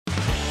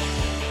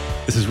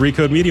This is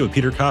Recode Media with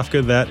Peter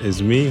Kafka. That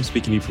is me. I'm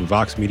speaking to you from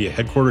Vox Media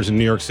headquarters in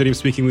New York City. I'm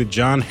speaking with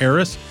John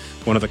Harris,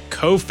 one of the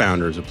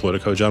co-founders of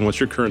Politico. John, what's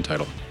your current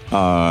title?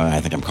 I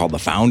think I'm called the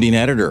founding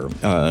editor.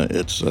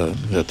 It's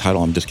a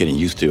title I'm just getting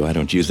used to. I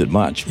don't use it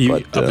much.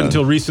 Up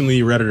until recently,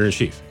 you were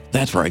editor-in-chief.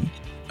 That's right.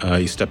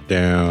 You stepped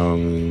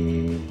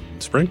down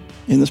spring?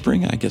 In the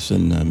spring, I guess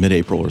in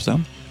mid-April or so.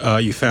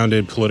 You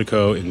founded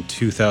Politico in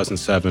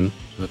 2007.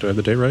 Do I have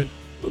the date right?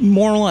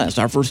 More or less.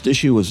 Our first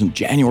issue was on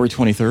January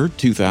 23rd,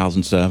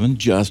 2007,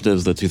 just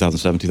as the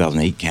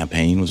 2007-2008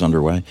 campaign was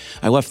underway.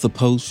 I left the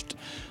Post,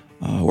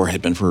 where I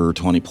had been for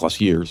 20-plus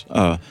years.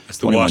 That's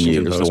the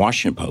Washington Post. The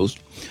Washington Post,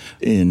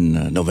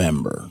 in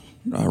November,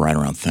 right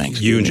around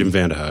Thanksgiving. You and Jim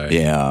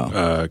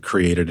Vandehei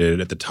created it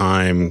at the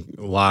time.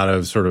 A lot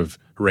of sort of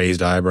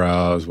raised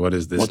eyebrows. What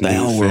is this What the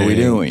hell were we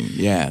doing?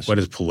 Yes. What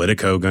is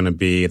Politico going to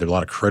be? There's a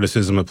lot of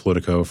criticism of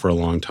Politico for a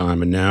long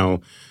time, and now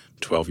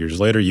 12 years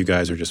later, you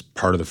guys are just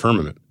part of the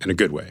firmament in a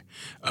good way.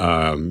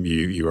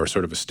 You are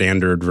sort of a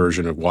standard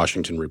version of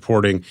Washington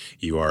reporting.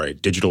 You are a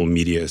digital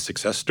media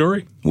success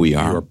story. We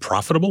are. You were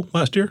profitable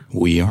last year.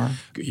 We are.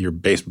 You're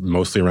based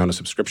mostly around a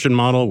subscription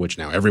model, which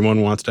now everyone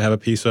wants to have a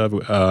piece of.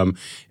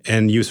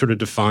 And you sort of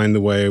define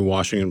the way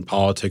Washington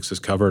politics is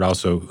covered.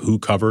 Also, who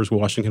covers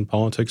Washington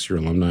politics? Your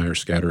alumni are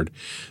scattered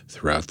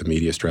throughout the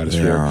media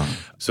stratosphere.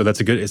 So it's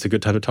a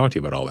good time to talk to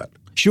you about all that.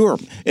 Sure.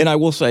 And I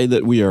will say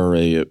that we are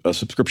a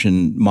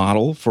subscription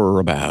model for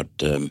about,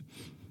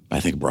 I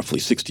think, roughly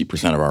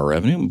 60% of our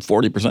revenue.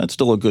 40%,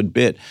 still a good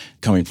bit,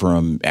 coming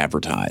from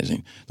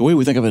advertising. The way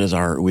we think of it is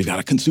we've got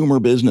a consumer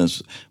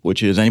business,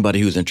 which is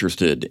anybody who's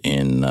interested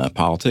in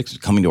politics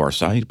coming to our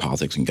site,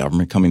 politics and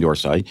government coming to our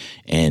site.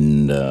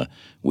 And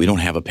we don't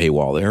have a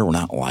paywall there. We're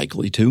not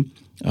likely to.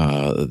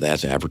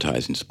 That's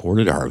advertising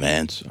supported. Our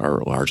events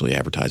are largely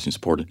advertising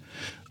supported.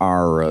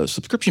 Our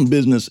subscription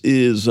business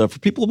is for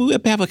people who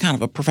have a kind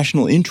of a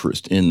professional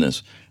interest in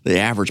this. The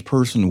average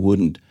person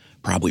wouldn't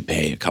probably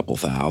pay a couple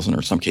thousand, or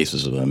in some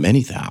cases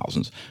many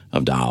thousands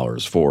of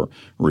dollars for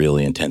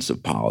really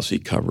intensive policy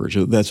coverage.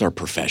 That's our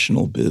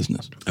professional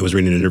business. I was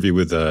reading an interview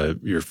with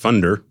your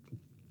funder,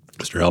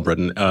 Mr.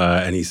 Halbreton,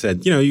 and he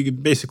said,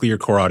 basically your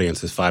core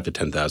audience is 5,000 to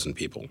 10,000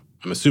 people.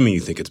 I'm assuming you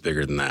think it's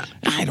bigger than that.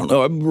 I don't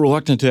know. I'm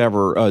reluctant to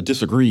ever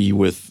disagree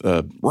with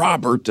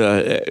Robert,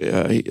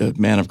 a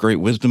man of great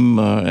wisdom.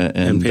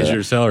 And pays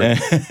your salary.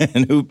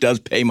 And who does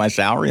pay my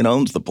salary and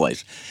owns the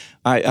place.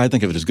 I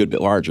think of it as a good bit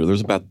larger.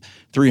 There's about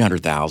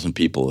 300,000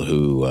 people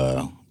who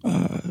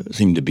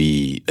seem to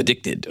be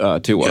addicted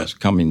to us,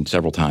 coming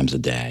several times a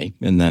day.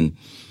 And then,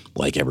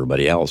 like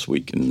everybody else,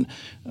 we can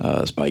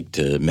spike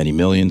to many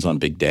millions on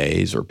big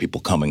days, or people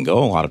come and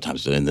go. A lot of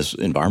times in this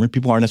environment,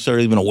 people aren't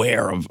necessarily even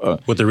aware of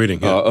what they're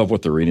reading. Of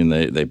what they're reading.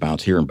 They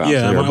bounce here and bounce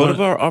there. But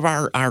of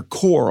our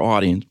core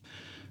audience,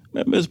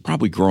 it's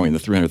probably growing. The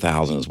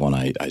 300,000 is one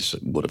I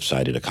would have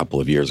cited a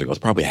couple of years ago. It's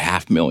probably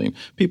 500,000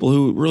 people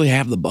who really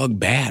have the bug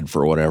bad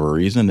for whatever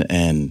reason,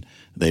 and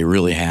they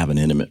really have an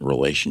intimate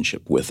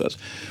relationship with us.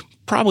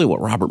 Probably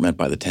what Robert meant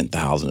by the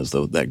 10,000 is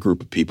that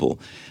group of people.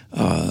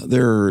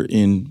 They're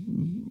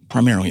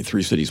primarily in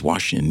three cities: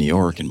 Washington, New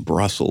York, and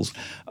Brussels,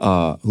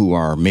 who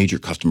are major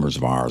customers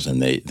of ours,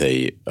 and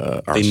they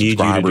are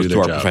subscribers to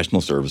our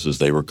professional services.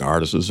 They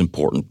regard us as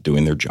important,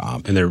 doing their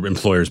job. And their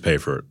employers pay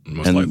for it,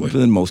 most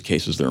likely. In most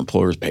cases, their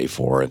employers pay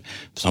for it.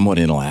 Somewhat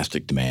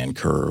inelastic demand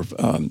curve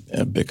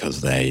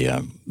because they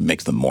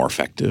makes them more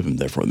effective, and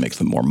therefore it makes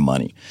them more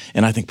money.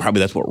 And I think probably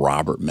that's what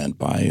Robert meant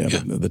by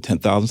the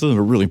 10,000. This is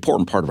a really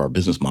important part of our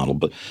business model,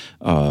 but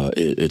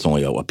it's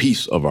only a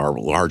piece of our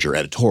larger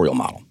editorial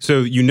model.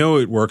 So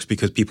it works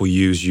because people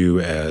use you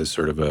as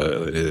sort of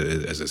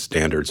as a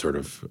standard sort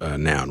of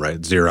noun,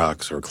 right?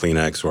 Xerox or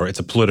Kleenex, or it's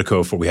a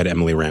Politico we had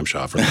Emily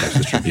Ramshaw from the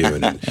Texas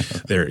Tribune, and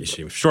their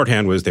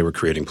shorthand was they were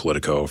creating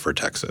Politico for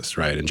Texas,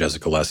 right? And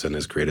Jessica Lesson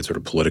has created sort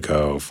of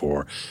Politico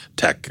for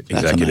tech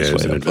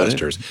executives and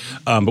investors.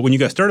 But when you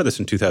guys started this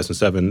in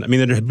 2007,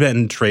 there had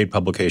been trade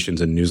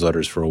publications and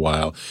newsletters for a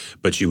while,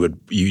 but you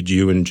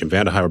and Jim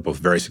Vandehei were both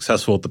very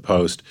successful at the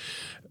Post.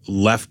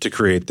 Left to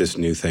create this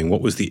new thing. What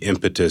was the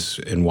impetus,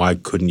 and why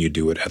couldn't you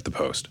do it at the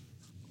Post?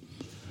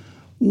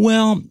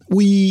 Well,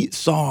 we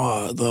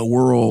saw the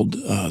world,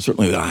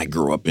 certainly that I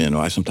grew up in.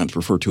 I sometimes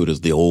refer to it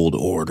as the old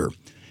order,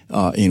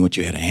 in which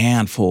you had a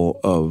handful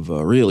of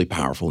really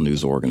powerful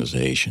news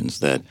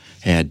organizations that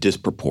had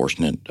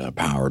disproportionate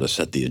power to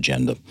set the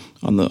agenda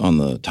on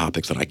the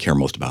topics that I care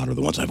most about, are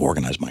the ones I've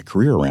organized my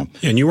career around,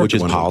 and you worked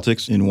which is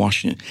politics in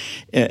Washington.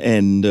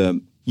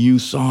 And you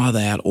saw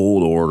that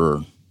old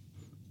order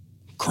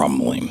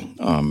crumbling,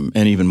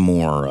 and even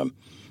more,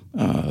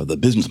 the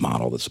business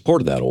model that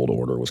supported that old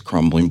order was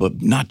crumbling, but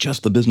not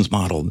just the business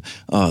model,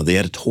 the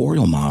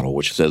editorial model,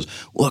 which says,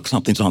 look,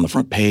 something's on the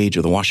front page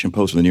of the Washington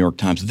Post or the New York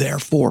Times,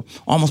 therefore,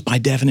 almost by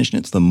definition,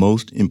 it's the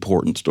most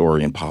important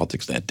story in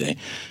politics that day.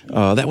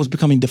 That was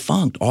becoming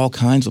defunct. All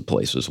kinds of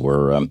places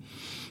where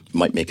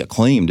might make a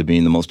claim to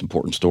being the most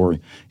important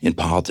story in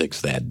politics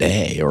that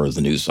day, or as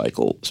the news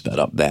cycle sped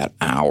up that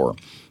hour.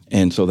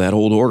 And so that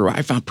old order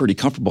I found pretty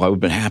comfortable. I would have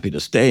been happy to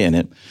stay in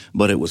it,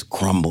 but it was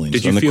crumbling.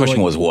 Did so you the feel question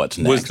like, was, what's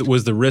next?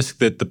 Was the risk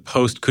that the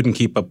Post couldn't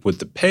keep up with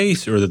the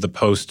pace, or that the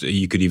Post,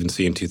 you could even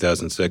see in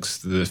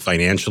 2006,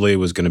 financially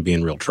was going to be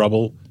in real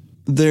trouble?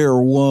 There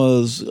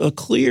was a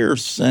clear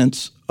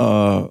sense,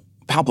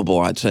 palpable,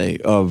 I'd say,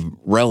 of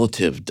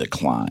relative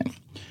decline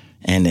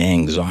and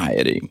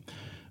anxiety.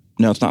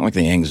 Now, it's not like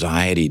the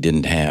anxiety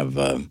didn't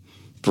have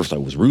first, I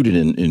was rooted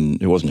in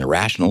it wasn't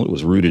irrational. It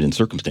was rooted in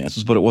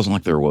circumstances, but it wasn't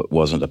like there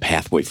wasn't a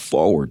pathway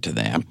forward to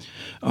that.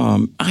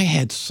 I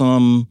had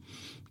some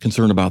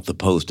concern about the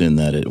Post in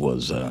that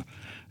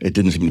it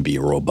didn't seem to be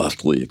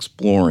robustly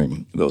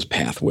exploring those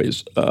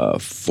pathways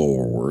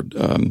forward.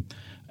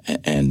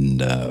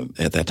 And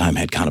at that time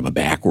had kind of a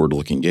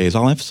backward-looking gaze.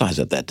 I'll emphasize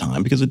at that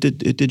time because it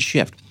did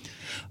shift.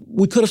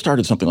 We could have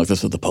started something like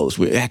this at the Post.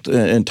 We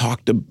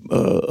talked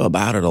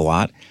about it a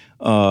lot.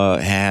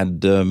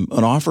 Had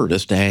an offer to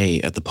stay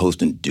at the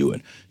Post and do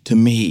it. To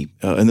me,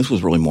 and this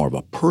was really more of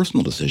a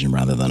personal decision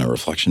rather than a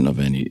reflection of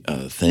any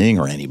thing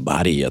or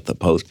anybody at the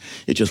Post.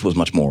 It just was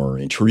much more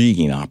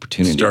intriguing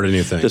opportunity. Start a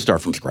new thing. To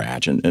start from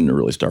scratch and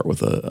really start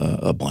with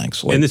a blank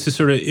slate. And this is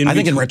sort of I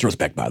think in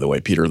retrospect, by the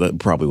way, Peter, that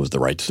probably was the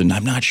right decision.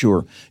 I'm not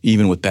sure,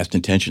 even with best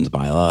intentions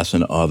by us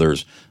and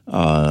others,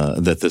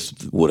 that this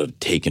would have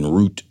taken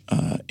root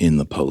in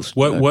the Post.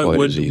 What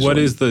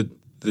is the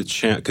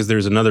chance? Because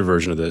there's another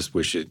version of this,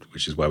 which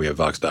is why we have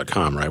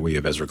Vox.com, right? We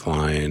have Ezra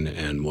Klein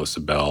and Melissa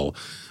Bell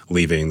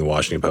leaving the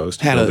Washington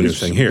Post. Had a new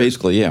thing here.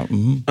 Basically, yeah.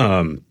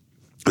 Mm-hmm.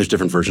 There's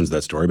different versions of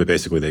that story, but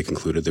basically they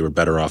concluded they were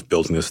better off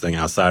building this thing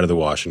outside of the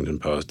Washington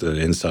Post than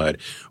inside.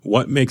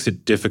 What makes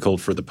it difficult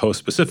for the Post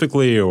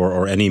specifically,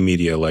 or any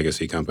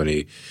legacy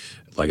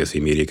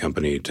media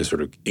company, to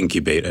sort of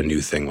incubate a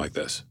new thing like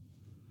this?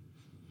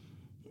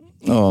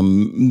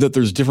 That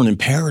there's different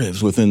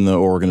imperatives within the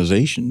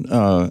organization,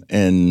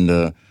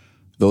 and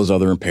those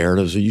other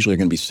imperatives are usually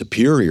going to be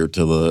superior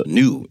to the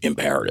new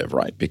imperative,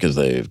 right? Because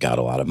they've got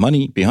a lot of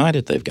money behind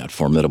it. They've got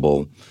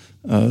formidable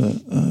we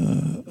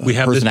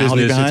have this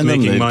personality business, behind it's them.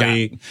 making They've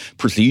money. got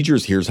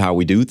procedures. Here's how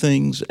we do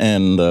things,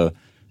 and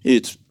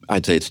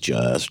I'd say it's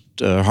just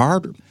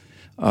harder.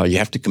 You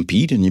have to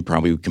compete, and you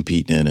probably would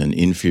compete in an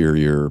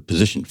inferior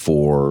position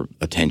for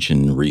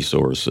attention,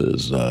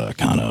 resources,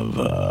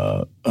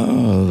 the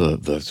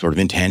sort of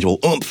intangible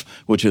oomph,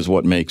 which is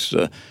what makes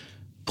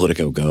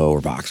Politico go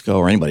or Vox go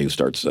or anybody who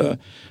starts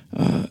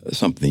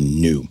something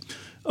new.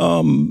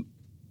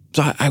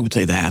 So I would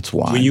say that's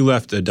why. When you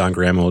left, Don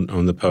Graham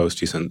owned the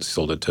Post. He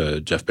sold it to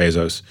Jeff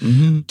Bezos.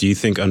 Mm-hmm. Do you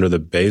think under the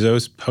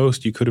Bezos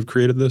Post you could have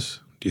created this?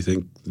 Do you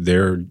think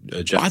they're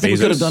Jeff Bezos? I think we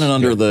could have done it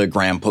under the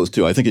Graham Post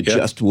too. I think it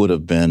just would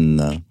have been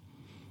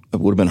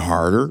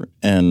harder,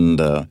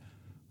 and I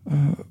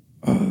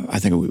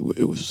think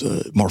it was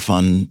more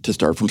fun to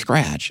start from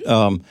scratch.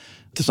 To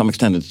some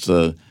extent, it's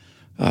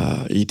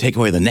you take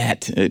away the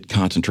net, it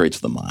concentrates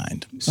the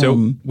mind. So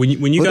when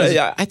you guys,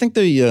 I think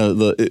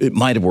it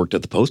might have worked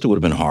at the Post. It would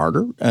have been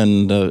harder,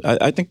 and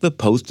I think the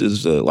Post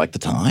is like the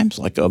Times,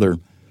 like other.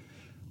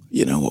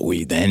 What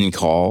we then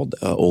called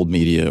old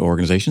media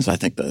organizations. I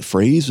think the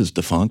phrase is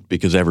defunct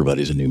because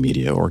everybody's a new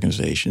media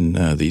organization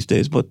these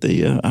days. But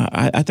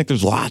I think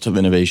there's lots of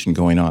innovation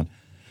going on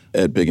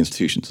at big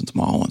institutions and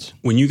small ones.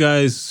 When you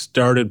guys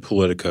started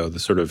Politico, the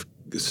sort of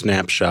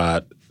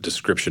snapshot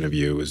description of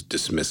you was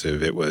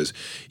dismissive. It was,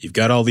 you've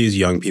got all these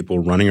young people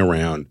running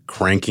around,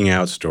 cranking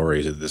out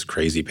stories at this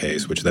crazy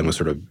pace, which then was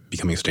sort of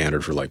becoming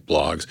standard for like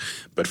blogs,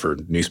 but for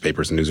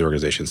newspapers and news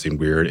organizations seemed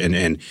weird.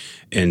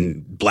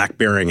 And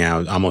black-bearing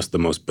out almost the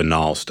most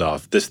banal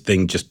stuff. This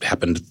thing just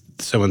happened.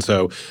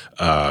 So-and-so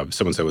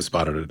was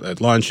spotted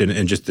at lunch,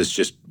 and just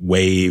this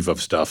wave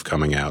of stuff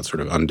coming out,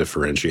 sort of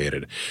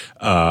undifferentiated.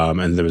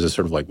 And there was a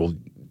sort of like, well,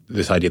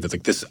 this idea that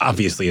like this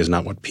obviously is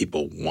not what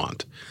people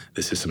want.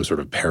 This is some sort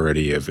of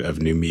parody of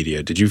new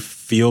media. Did you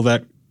feel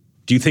that?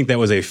 Do you think that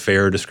was a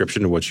fair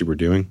description of what you were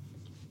doing?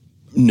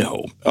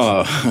 No.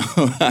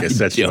 I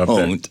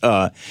don't.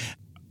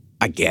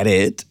 I get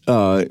it.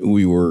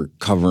 We were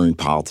covering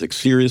politics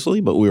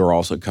seriously, but we were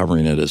also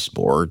covering it as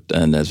sport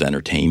and as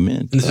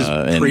entertainment. And this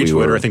is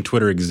pre-Twitter. I think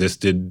Twitter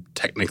existed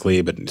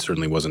technically, but it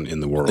certainly wasn't in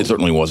the world. It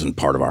certainly wasn't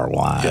part of our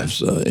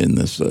lives in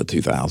this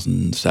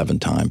 2007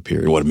 time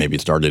period. Maybe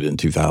it started in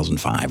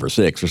 2005 or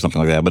 6 or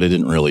something like that, but it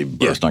didn't really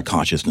burst on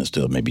consciousness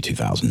till maybe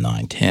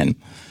 2009, 10.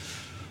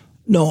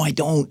 No, I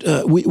don't.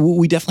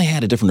 We definitely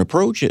had a different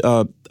approach,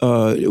 a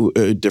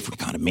different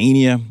kind of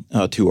mania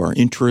to our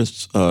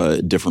interests,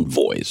 different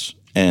voice.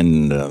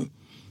 And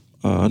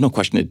no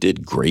question it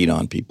did grate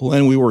on people.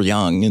 And we were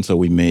young, and so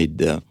we made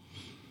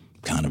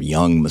kind of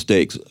young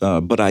mistakes.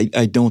 But I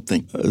don't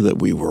think that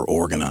we were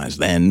organized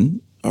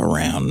then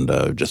around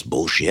just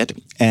bullshit.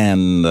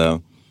 And,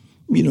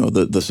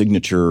 the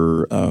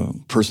signature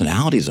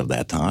personalities of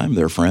that time,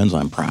 they're friends,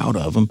 I'm proud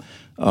of them.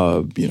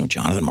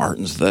 Jonathan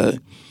Martin's the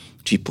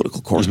chief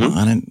political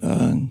correspondent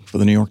for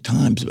the New York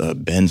Times.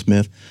 Ben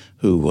Smith,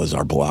 who was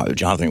our blog.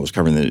 Jonathan was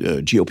covering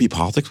the GOP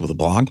politics with a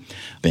blog.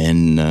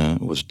 Ben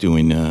was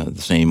doing the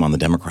same on the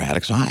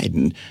Democratic side.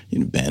 And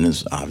Ben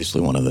is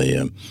obviously one of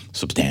the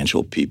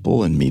substantial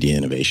people in media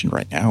innovation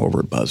right now over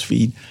at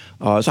BuzzFeed.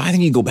 So I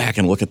think you go back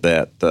and look at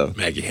that.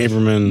 Maggie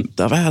Haberman.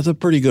 That's a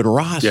pretty good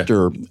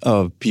roster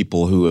of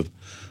people who have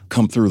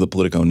come through the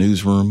Politico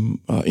newsroom,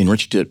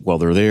 enriched it while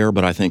they're there,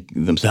 but I think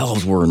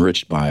themselves were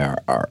enriched by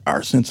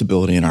our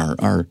sensibility and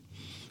our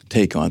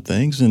take on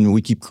things, and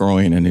we keep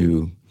growing a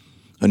new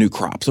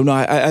crop. So no,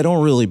 I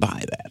don't really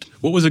buy that.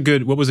 What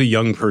was a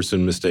young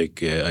person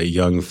mistake, a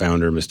young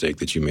founder mistake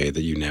that you made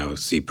that you now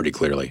see pretty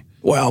clearly?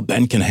 Well,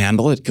 Ben can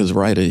handle it because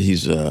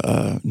he's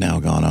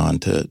now gone on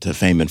to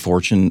fame and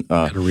fortune.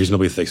 Had a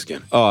reasonably thick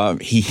skin.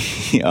 He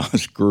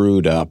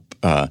screwed up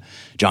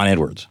John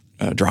Edwards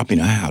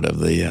dropping out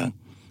of the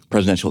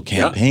presidential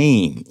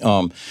campaign.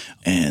 Yeah.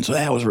 And so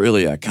that was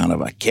really a kind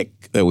of a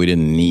kick that we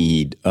didn't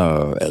need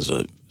as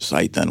a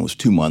site then. It was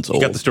 2 months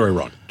old. You got the story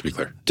wrong, to be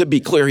clear. To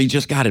be clear, he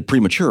just got it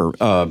premature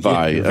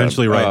by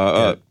eventually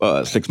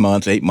 6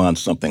 months, 8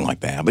 months, something like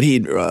that. But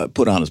he'd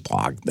put on his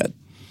blog that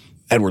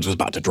Edwards was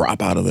about to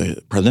drop out of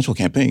the presidential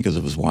campaign because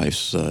of his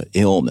wife's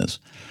illness.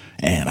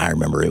 And I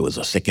remember it was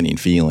a sickening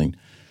feeling.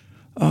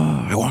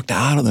 I walked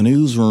out of the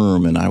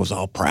newsroom and I was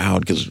all proud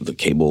because the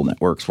cable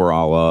networks were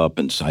all up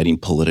and citing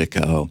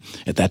Politico.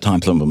 At that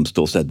time, some of them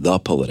still said the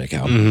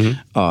Politico.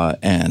 Mm-hmm.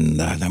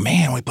 And I thought,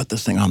 man, we put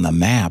this thing on the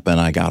map. And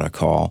I got a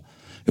call.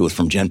 It was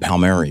from Jen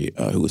Palmieri,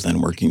 who was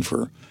then working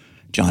for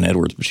John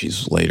Edwards, but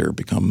she's later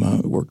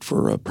worked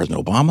for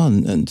President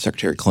Obama and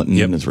Secretary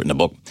Clinton and has written a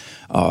book.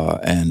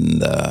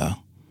 And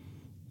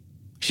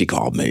she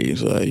called me and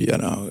said,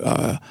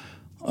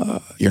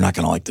 you're not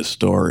going to like this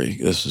story.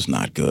 This is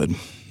not good.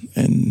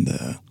 And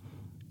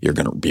you're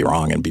going to be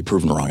wrong and be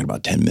proven wrong in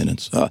about 10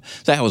 minutes. So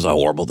that was a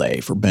horrible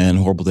day for Ben,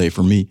 horrible day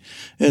for me.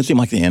 It seemed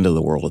like the end of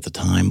the world at the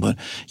time. But,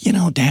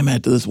 damn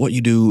it, this is what you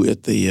do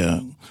at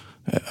the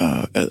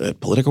at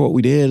Politico. What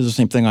we did is the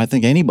same thing I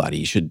think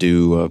anybody should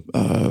do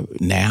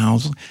now.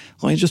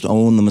 Like just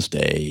own the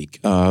mistake.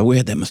 We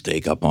had that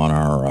mistake up on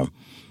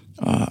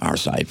our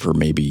site for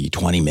maybe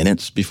 20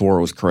 minutes before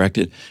it was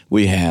corrected.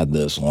 We had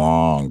this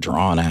long,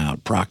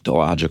 drawn-out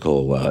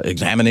proctological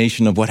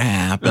examination of what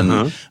happened,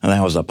 and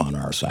that was up on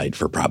our site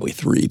for probably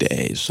 3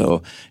 days.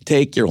 So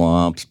take your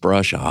lumps,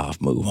 brush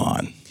off, move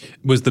on.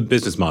 Was the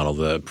business model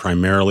the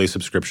primarily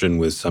subscription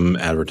with some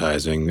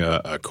advertising,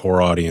 a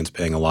core audience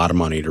paying a lot of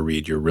money to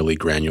read your really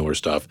granular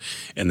stuff,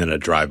 and then a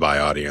drive-by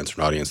audience,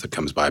 or an audience that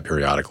comes by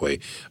periodically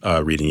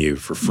reading you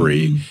for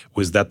free? Mm-hmm.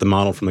 Was that the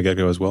model from the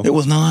get-go as well? It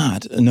was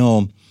not,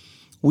 no.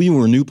 We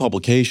were a new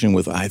publication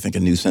with, I think, a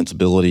new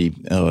sensibility,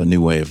 a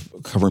new way of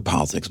covering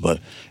politics. But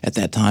at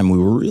that time, we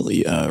were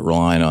really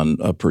relying on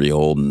a pretty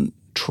old and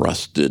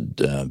trusted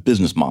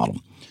business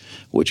model,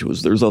 which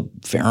was there's a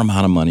fair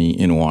amount of money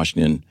in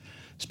Washington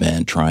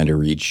spent trying to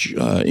reach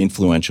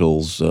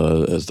influentials,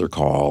 as they're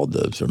called,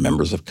 the sort of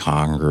members of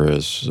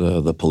Congress,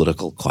 the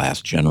political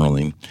class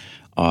generally.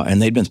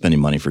 And they'd been spending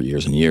money for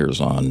years and years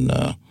on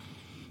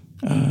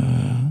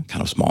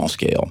kind of small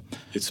scale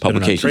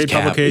publications, trade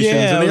publications,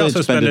 and they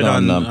also spend it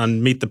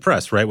on Meet the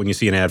Press, right? When you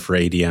see an ad for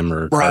ADM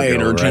or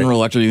Cargill, or General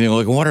Electric, you think,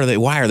 like,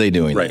 why are they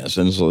doing this?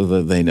 And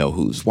so they know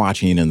who's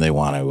watching, and they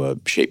want to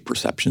shape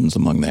perceptions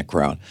among that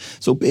crowd.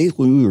 So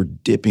basically, we were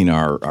dipping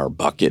our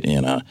bucket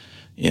in a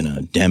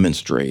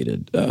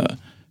demonstrated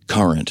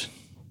current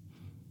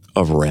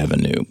of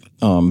revenue,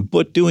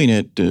 but doing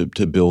it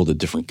to build a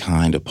different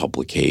kind of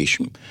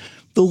publication.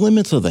 The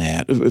limits of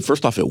that,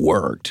 first off, it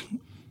worked.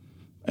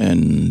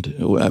 And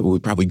we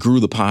probably grew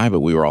the pie,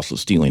 but we were also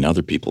stealing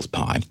other people's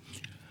pie.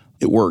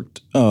 It worked,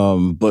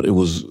 but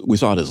we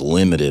saw it as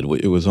limited.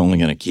 It was only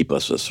going to keep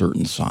us a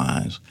certain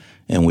size,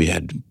 and we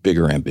had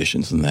bigger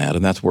ambitions than that.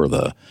 And that's where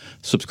the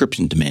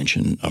subscription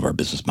dimension of our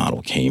business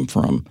model came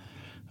from.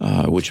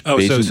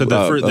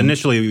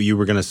 Initially you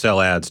were going to sell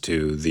ads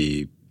to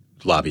the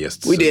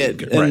lobbyists. We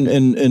did, right.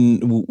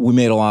 and we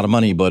made a lot of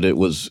money, but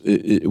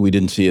we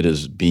didn't see it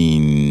as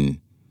being.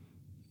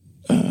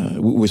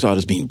 We saw it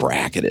as being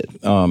bracketed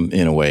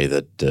in a way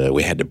that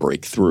we had to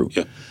break through.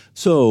 Yeah.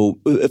 So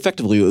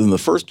effectively, in the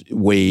first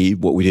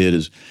wave, what we did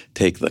is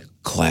take the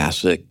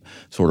classic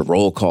sort of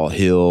roll call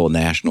Hill,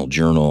 National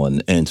Journal,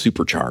 and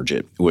supercharge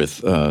it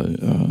with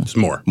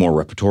more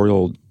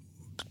repertorial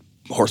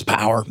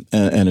horsepower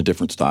and a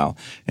different style.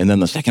 And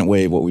then the second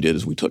wave, what we did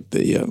is we took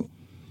the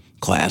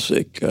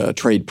classic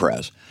trade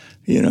press,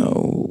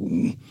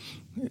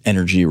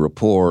 Energy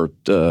Report,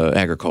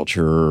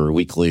 Agriculture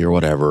Weekly, or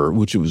whatever,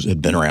 which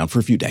had been around for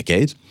a few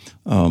decades,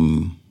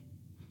 and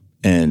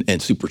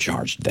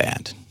supercharged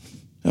that,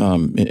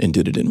 and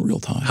did it in real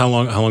time. How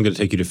long did it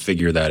take you to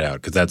figure that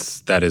out?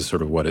 Because that is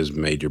sort of what has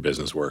made your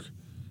business work.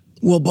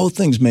 Well, both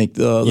things make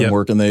them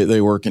work, and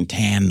they work in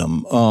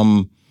tandem.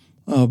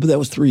 But that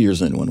was 3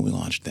 years in when we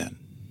launched that.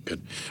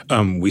 Good.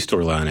 We still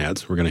rely on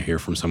ads. We're going to hear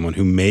from someone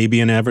who may be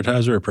an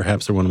advertiser, or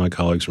perhaps they're one of my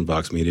colleagues from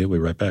Vox Media. We'll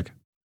be right back.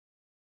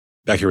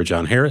 Back here with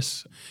John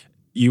Harris.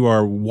 you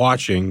are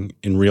watching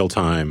in real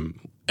time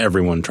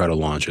everyone try to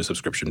launch a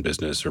subscription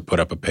business or put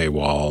up a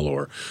paywall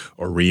or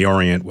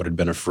reorient what had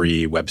been a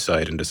free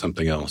website into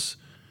something else.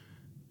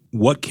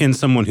 What can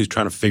someone who's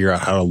trying to figure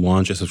out how to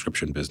launch a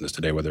subscription business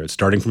today, whether it's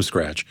starting from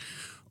scratch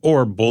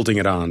or bolting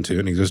it on to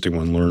an existing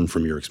one, learn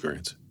from your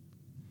experience?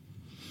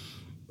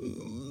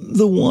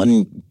 The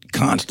one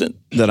constant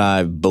that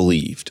I've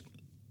believed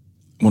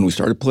when we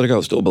started Politico,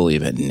 I still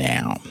believe it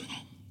now.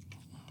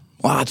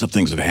 Lots of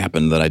things have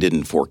happened that I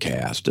didn't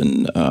forecast,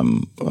 and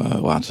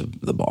lots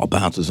of the ball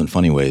bounces in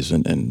funny ways,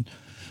 and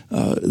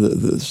a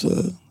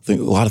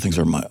lot of things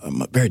are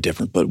very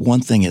different. But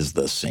one thing is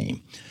the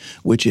same,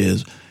 which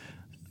is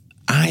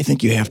I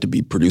think you have to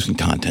be producing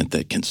content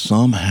that can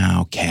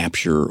somehow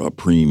capture a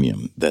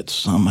premium that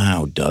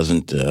somehow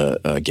doesn't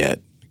get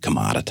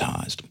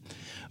commoditized.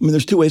 I mean,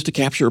 there's two ways to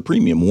capture a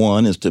premium.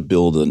 One is to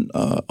build an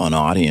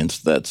audience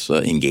that's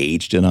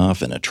engaged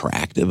enough and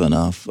attractive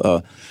enough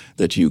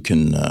that you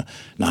can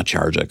not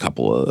charge a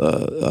couple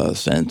of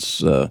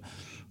cents per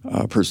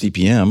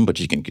CPM, but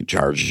you can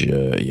charge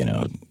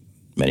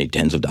many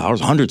tens of dollars,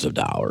 hundreds of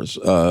dollars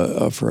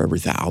for every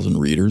 1,000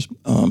 readers.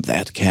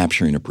 That's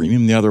capturing a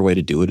premium. The other way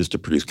to do it is to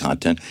produce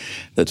content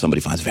that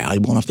somebody finds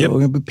valuable enough that they're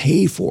going to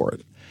pay for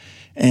it.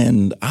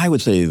 And I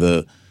would say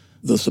the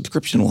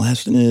subscription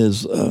lesson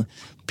is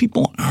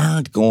people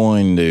aren't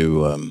going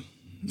to,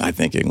 I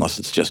think, unless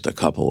it's just a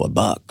couple of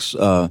bucks,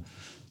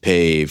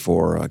 pay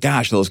for,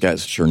 gosh, those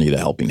guys sure need a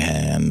helping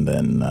hand.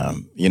 And,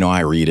 I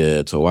read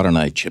it, so why don't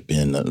I chip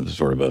in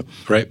sort of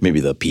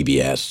maybe the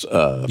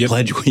PBS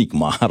Pledge Week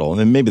model.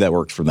 And maybe that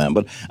works for them.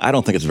 But I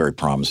don't think it's very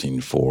promising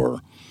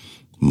for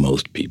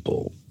most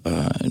people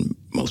and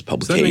most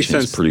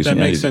publications producing. That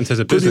makes sense as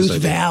a business idea.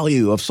 Produce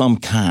value of some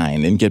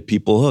kind and get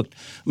people hooked.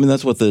 I mean,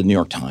 that's what the New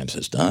York Times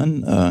has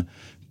done.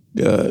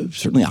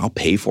 Certainly, I'll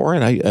pay for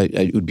it.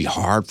 It would be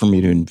hard for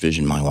me to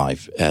envision my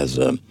life as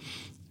a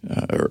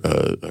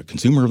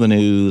consumer of the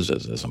news,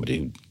 as somebody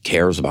who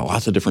cares about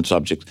lots of different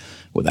subjects,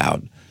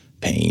 without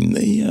paying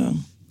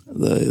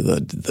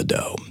the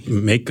dough.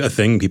 Make a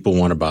thing people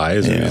want to buy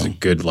is a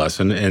good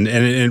lesson, and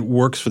it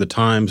works for the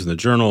Times and the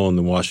Journal and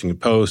the Washington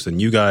Post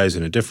and you guys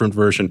in a different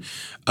version.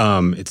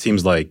 It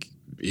seems like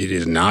it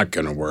is not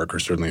going to work, or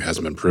certainly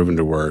hasn't been proven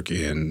to work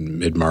in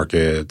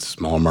mid-markets,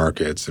 small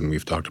markets, and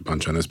we've talked a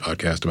bunch on this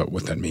podcast about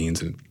what that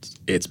means, and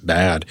it's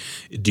bad.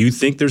 Do you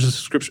think there's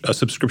a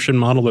subscription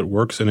model that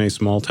works in a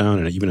small town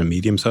and even a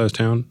medium-sized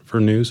town for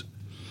news?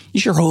 You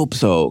sure hope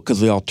so,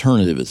 because the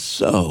alternative is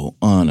so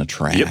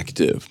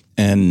unattractive.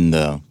 Yep. And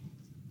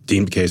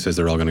Dean Baquet says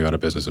they're all going to go out of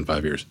business in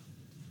 5 years.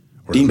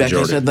 Dean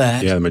Baquet said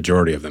that? Yeah, the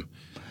majority of them.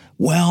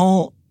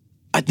 Well,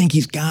 I think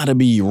he's got to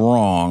be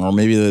wrong, or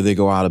maybe they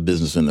go out of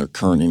business in their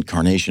current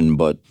incarnation,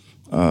 but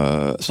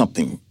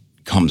something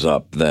comes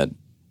up that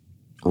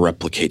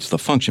replicates the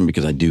function,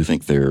 because I do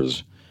think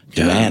there's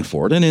demand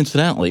for it. And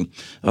incidentally,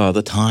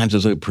 the Times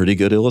is a pretty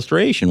good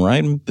illustration,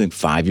 right? I think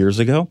 5 years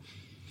ago,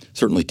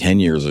 certainly 10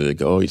 years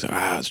ago, he said,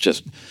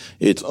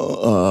 it's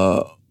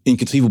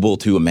inconceivable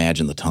to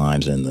imagine the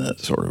Times in the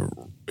sort of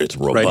its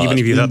robust, right? Even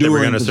if you thought they were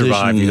going to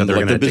survive, you thought they were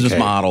going to decay. The business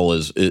model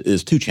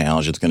is too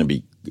challenged. It's going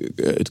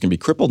to be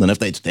crippled. And if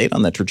they'd stayed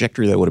on that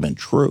trajectory, that would have been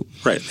true.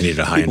 Right. They needed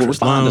a high interest loan. People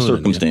respond to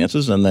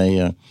circumstances,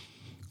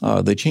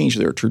 and they changed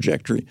their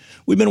trajectory.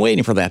 We've been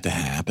waiting for that to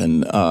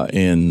happen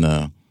in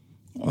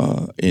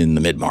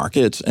the mid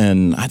markets,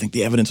 and I think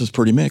the evidence is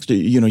pretty mixed.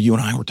 You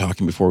and I were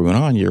talking before we went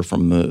on. You're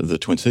from the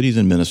Twin Cities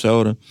in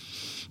Minnesota.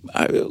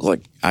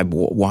 I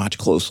watch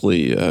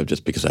closely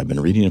just because I've been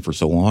reading it for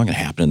so long, and I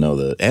happen to know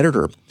the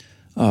editor.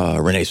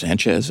 Renee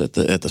Sanchez at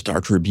the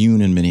Star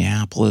Tribune in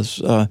Minneapolis,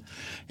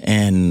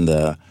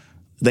 and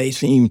they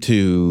seem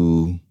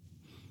to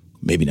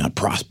maybe not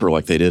prosper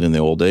like they did in the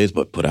old days,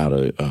 but put out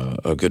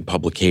a good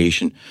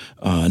publication,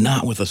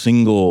 not with a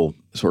single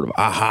sort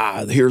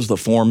of, here's the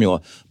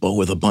formula, but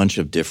with a bunch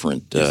of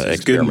different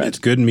experiments. It's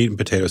good meat and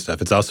potato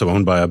stuff. It's also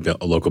owned by a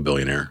local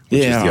billionaire,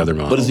 which is the other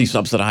model. But is he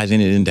subsidizing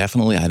it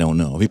indefinitely? I don't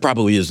know. He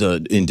probably is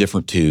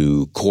indifferent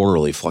to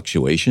quarterly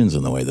fluctuations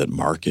in the way that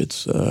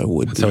markets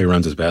would That's how he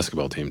runs his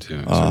basketball team,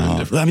 too.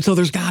 So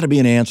there's got to be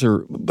an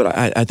answer, but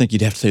I think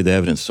you'd have to say the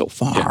evidence so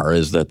far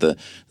is that the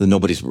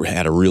nobody's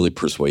had a really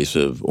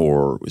persuasive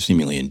or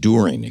seemingly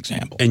enduring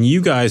example. And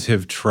you guys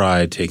have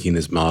tried taking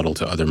this model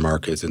to other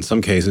markets. In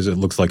some cases, it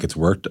looks like it's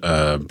worked.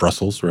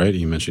 Brussels, right?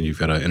 You mentioned you've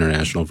got an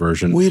international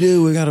version. We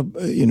do. We got a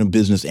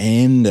business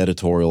and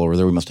editorial over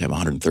there. We must have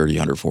 130,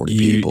 140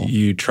 people.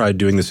 You tried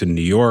doing this in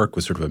New York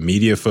with sort of a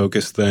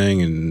media-focused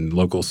thing and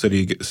local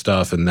city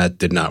stuff, and that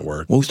did not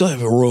work. Well, we still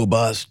have a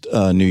robust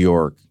New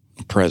York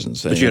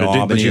presence. But you had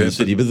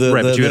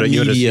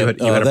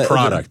a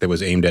product that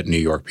was aimed at New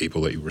York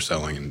people that you were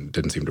selling and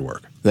didn't seem to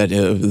work.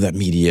 That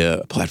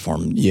media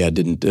platform,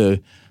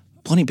 didn't.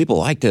 Plenty of people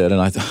liked it, and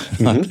I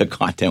thought the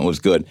content was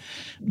good.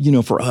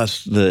 For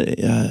us,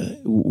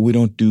 we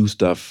don't do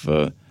stuff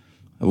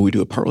We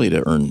do it partly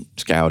to earn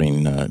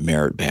scouting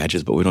merit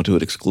badges, but we don't do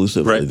it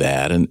exclusively Right.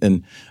 that.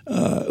 And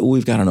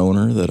we've got an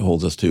owner that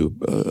holds us to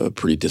a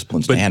pretty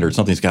disciplined standard.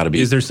 Something's got to be.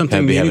 Is there something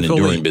have an meaningful?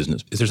 enduring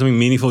business? Is there something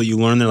meaningful that you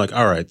learned? They're like,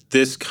 all right,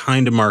 this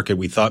kind of market,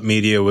 we thought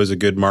media was a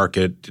good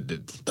market.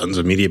 Tons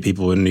of media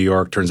people in New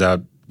York. Turns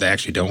out they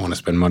actually don't want to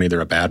spend money. They're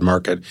a bad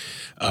market,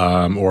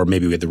 or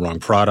maybe we had the wrong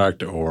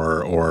product,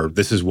 or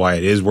this is why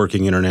it is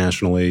working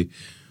internationally.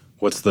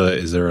 Is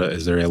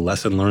there a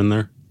lesson learned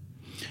there?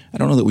 I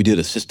don't know that we did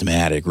a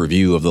systematic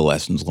review of the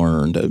lessons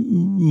learned.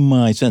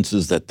 My sense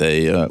is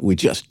that we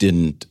just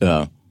didn't.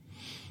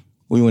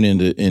 We went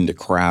into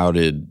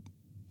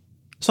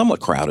somewhat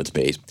crowded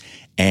space,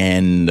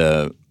 and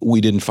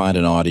we didn't find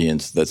an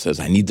audience that says,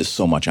 "I need this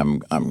so much,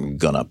 I'm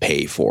gonna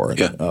pay for it."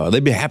 Yeah.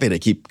 They'd be happy to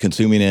keep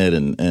consuming it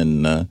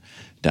and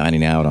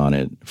dining out on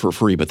it for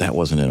free, but that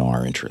wasn't in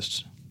our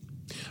interests.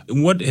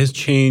 What has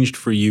changed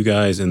for you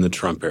guys in the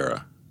Trump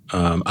era?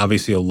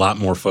 Obviously, a lot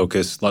more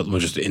focus, a lot more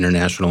just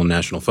international and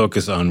national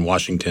focus on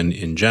Washington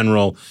in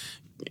general,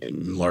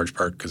 in large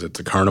part because it's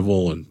a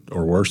carnival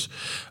or worse.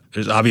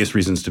 There's obvious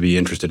reasons to be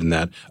interested in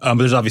that. But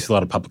there's obviously a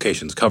lot of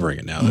publications covering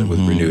it now with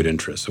renewed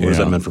interest. So what does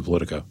that mean for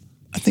Politico?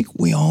 I think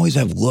we always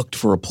have looked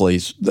for a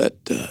place that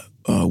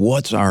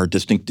what's our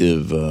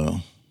distinctive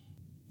role?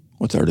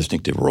 What's our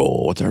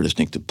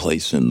distinctive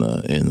place in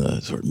the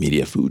sort of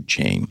media food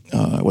chain?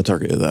 What's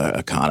the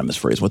economist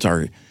phrase? What's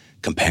our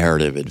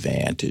comparative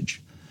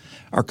advantage?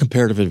 Our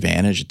comparative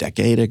advantage a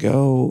decade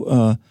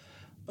ago,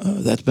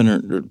 that's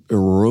been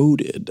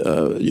eroded.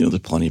 There's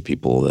plenty of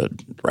people that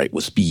write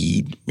with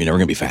speed. You're never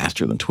going to be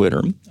faster than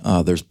Twitter.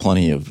 There's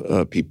plenty of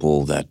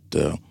people that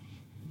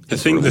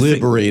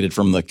liberated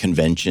from the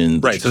convention.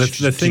 Right. So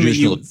the thing that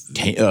you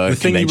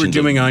were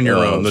doing on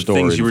your own, the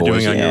things you were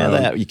doing on your own,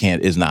 that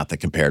is not the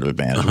comparative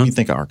advantage. We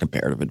think our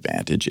comparative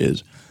advantage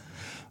is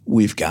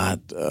we've got.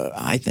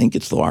 I think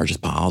it's the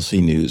largest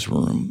policy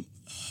newsroom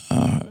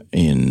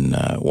in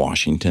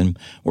Washington.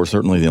 We're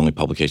certainly the only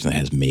publication that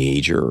has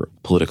major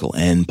political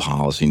and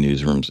policy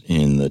newsrooms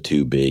in the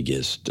two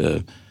biggest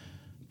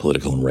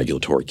political and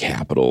regulatory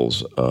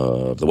capitals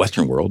of the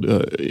Western world,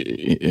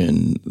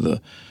 in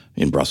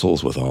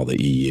Brussels with all the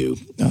EU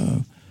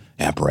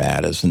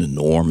apparatus and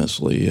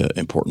enormously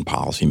important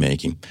policy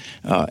making,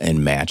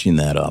 and matching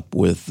that up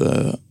with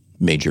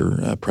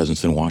major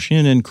presence in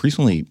Washington and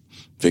increasingly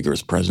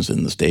vigorous presence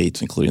in the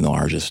states, including the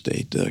largest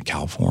state,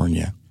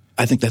 California.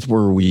 I think that's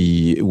where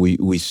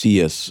we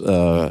see us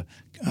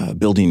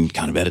building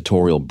kind of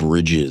editorial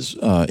bridges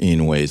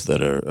in ways that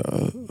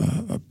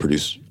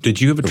produce. Did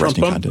you have a Trump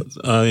bump? Content.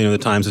 The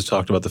Times has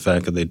talked about the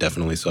fact that they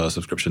definitely saw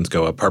subscriptions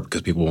go up, part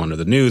because people wanted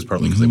the news,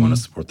 partly because they want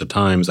to support the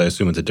Times. I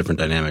assume it's a different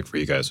dynamic for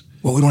you guys.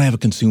 Well, we don't have a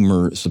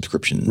consumer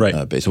subscription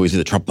base, so we see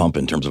the Trump bump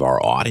in terms of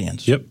our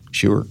audience. Yep,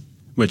 sure.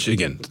 Which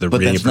again, they're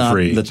reading it for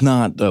free. That's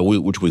not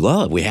which we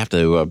love. We have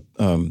to.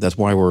 That's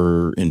why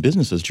we're in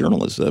business as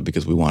journalists,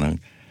 because we want to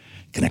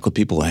connect with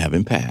people that have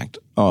impact.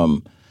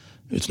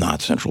 It's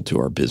not central to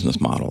our business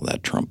model,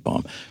 that Trump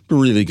bump. But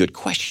really good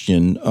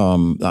question.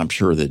 I'm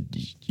sure that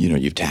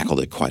you've tackled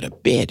it quite a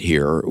bit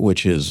here,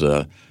 which is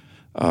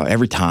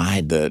every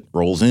tide that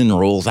rolls in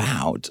rolls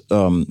out.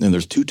 And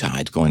there's two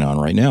tides going on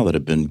right now that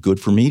have been good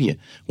for media.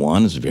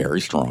 One is a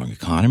very strong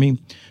economy.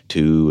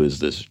 Two is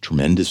this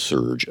tremendous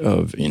surge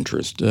of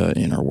interest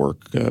in our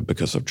work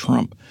because of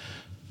Trump.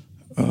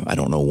 I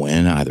don't know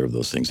when either of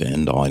those things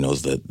end. All I know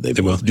is that they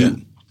both do. Yeah.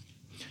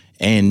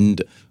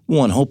 And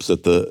one hopes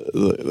that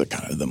the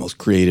kind of the most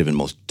creative and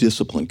most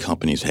disciplined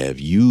companies have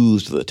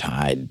used the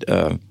tide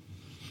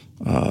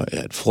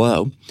at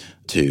flow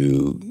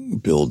to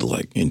build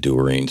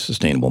enduring,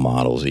 sustainable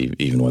models,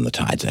 even when the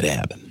tide's at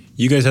ebb.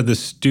 You guys have this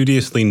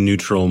studiously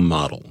neutral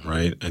model,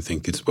 right? I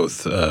think it's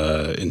both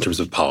in terms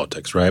of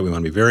politics, right? We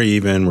want to be very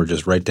even. We're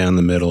just right down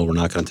the middle. We're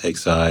not going to take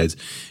sides.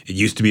 It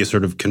used to be a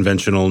sort of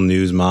conventional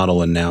news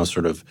model, and now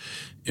sort of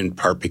in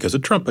part because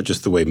of Trump, but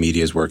just the way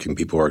media is working,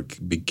 people are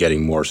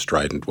getting more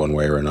strident one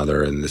way or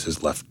another, and this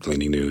is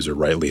left-leaning news or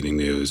right-leaning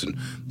news, and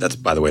that's,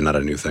 by the way, not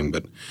a new thing,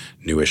 but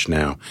newish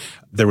now.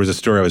 There was a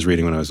story I was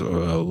reading when I was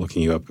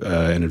looking you up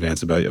in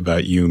advance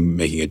about you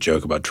making a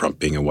joke about Trump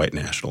being a white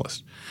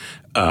nationalist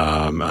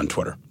on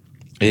Twitter.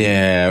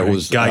 Yeah, it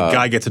was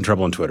guy gets in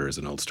trouble on Twitter is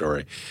an old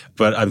story.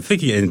 But I'm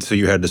thinking, and so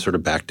you had to sort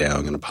of back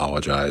down and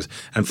apologize.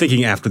 I'm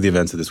thinking after the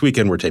events of this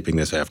weekend, we're taping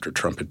this after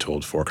Trump had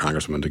told 4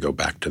 congressmen to go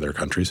back to their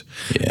countries.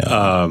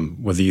 Yeah.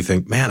 Whether you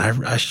think, man,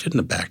 I shouldn't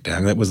have backed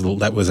down. That was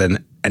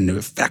an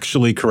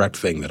factually correct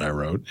thing that I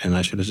wrote, and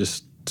I should have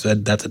just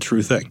said that's a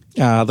true thing.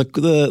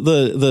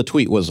 The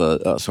tweet was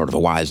a sort of a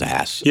wise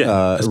ass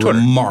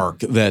remark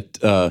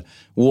that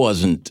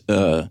wasn't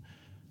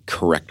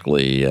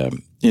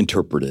correctly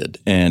interpreted,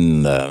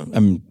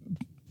 and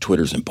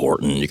Twitter's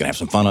important. You can have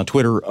some fun on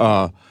Twitter.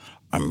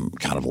 I'm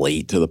kind of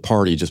late to the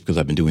party just because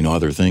I've been doing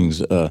other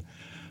things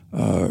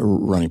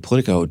running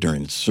Politico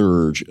during the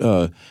surge.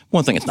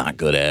 One thing it's not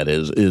good at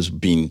is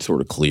being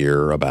sort of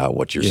clear about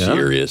what your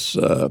serious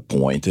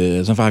point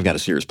is. If I've got a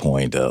serious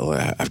point,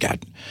 I've got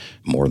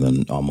more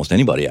than almost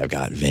anybody. I've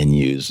got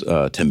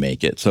venues to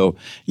make it. So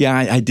yeah,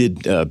 I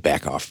did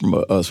back off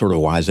from a sort of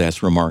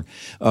wise-ass remark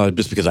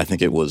just because I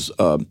think it was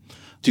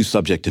too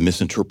subject to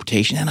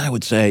misinterpretation. And I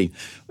would say,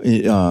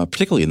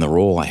 particularly in the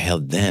role I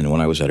had then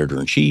when I was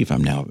editor-in-chief,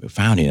 I'm now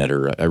founding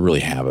editor, I really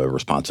have a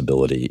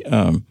responsibility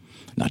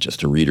not just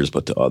to readers,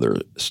 but to other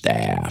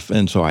staff.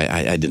 And so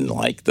I didn't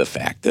like the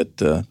fact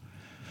that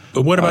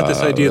but what about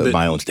this idea that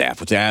my own staff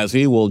would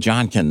say, well,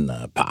 John can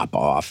pop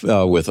off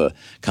with a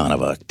kind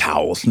of a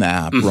towel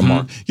snap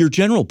remark. Your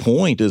general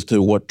point as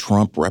to what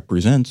Trump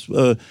represents,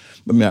 I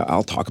mean,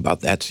 I'll talk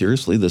about that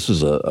seriously. This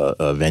is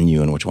a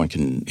venue in which one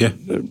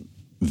can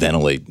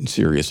ventilate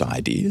serious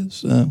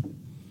ideas.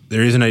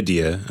 There is an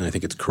idea, and I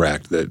think it's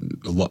correct, that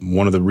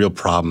one of the real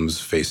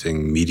problems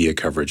facing media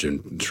coverage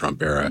in the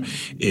Trump era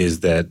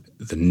is that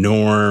the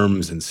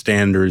norms and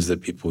standards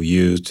that people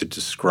use to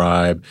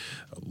describe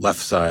left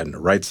side and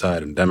right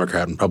side and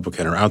Democrat and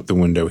Republican are out the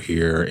window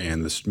here,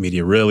 and the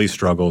media really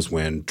struggles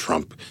when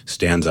Trump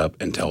stands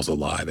up and tells a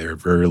lie. They're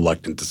very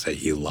reluctant to say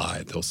he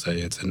lied. They'll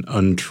say it's an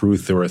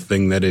untruth or a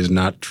thing that is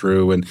not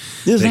true, and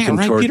is they that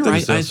contort right, Peter?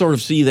 themselves. I sort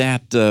of see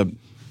that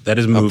that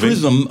is moving. A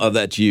prism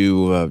that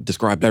you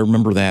described. I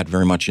remember that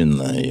very much in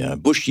the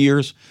Bush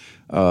years.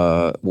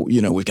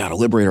 We've got to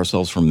liberate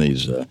ourselves from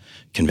these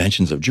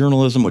conventions of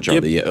journalism, which are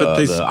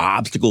the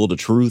obstacle to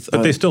truth.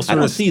 But they still sort I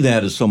don't of see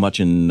that as so much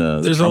in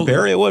the Trump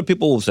area. What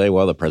people will say,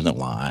 well, the president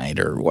lied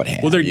or what have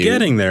you. Well, they're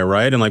getting there,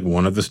 right? And like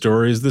one of the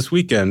stories this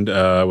weekend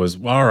was,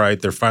 well, all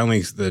right,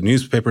 the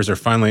newspapers are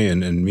finally,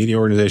 and media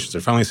organizations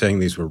are finally saying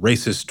these were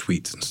racist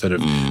tweets instead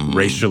of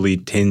racially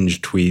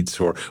tinged tweets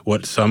or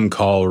what some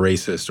call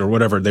racist or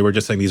whatever. They were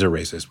just saying these are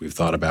racist. We've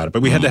thought about it.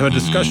 But we had to have a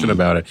discussion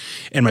about it.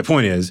 And my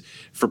point is,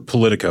 for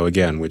Politico,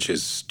 again, which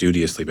has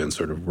studiously been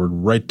sort of, we're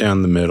right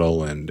down the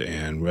middle and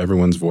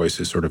everyone's voice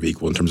is sort of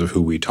equal in terms of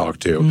who we talk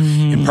to,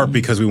 in part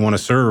because we want to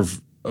serve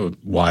a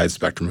wide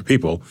spectrum of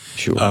people.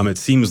 Sure. It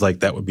seems like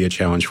that would be a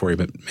challenge for you,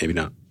 but maybe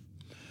not.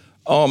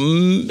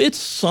 It's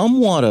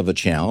somewhat of a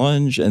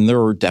challenge, and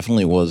there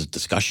definitely was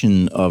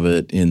discussion of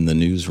it in the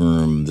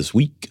newsroom this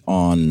week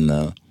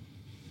on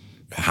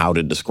how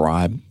to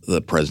describe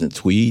the president's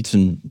tweets,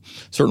 and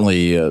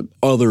certainly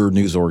other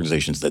news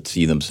organizations that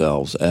see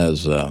themselves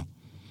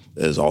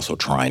as also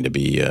trying to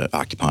be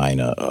occupying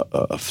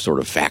a sort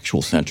of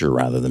factual center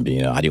rather than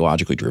being an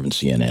ideologically driven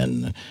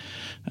CNN.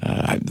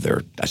 I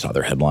saw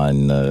their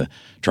headline,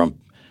 Trump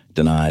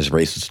denies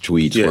racist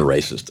tweets were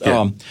racist.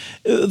 Yeah.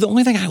 The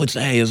only thing I would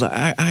say is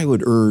I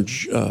would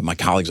urge my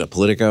colleagues at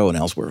Politico and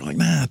elsewhere, like,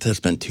 to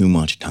spend too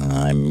much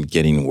time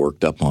getting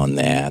worked up on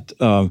that.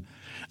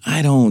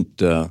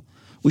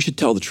 We should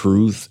tell the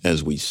truth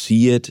as we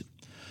see it,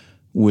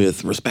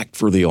 with respect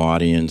for the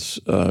audience,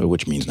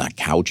 which means not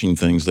couching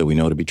things that we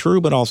know to be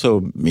true, but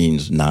also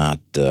means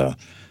not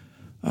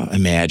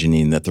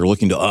imagining that they're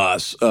looking to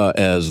us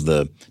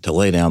to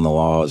lay down the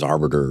law as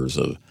arbiters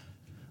of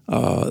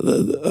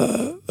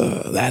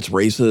that's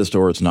racist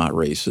or it's not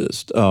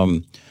racist,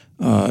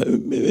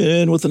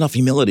 and with enough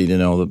humility to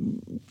know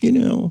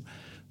that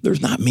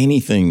there's not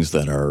many things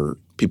that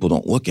people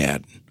don't look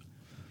at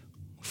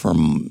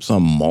from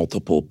some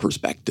multiple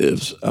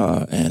perspectives,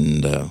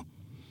 and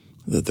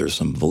that there's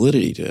some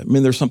validity to it. I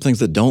mean, there's some things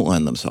that don't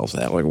lend themselves to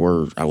that. Like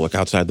I look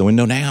outside the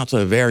window now, it's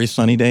a very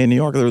sunny day in New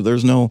York.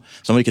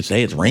 Somebody could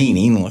say it's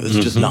raining. It's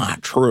just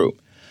not true.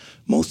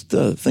 Most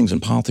things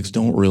in politics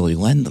don't really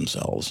lend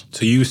themselves.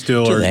 So you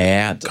still to are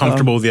that.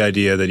 Comfortable with the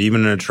idea that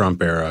even in a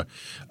Trump era,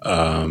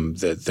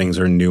 that things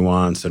are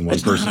nuanced and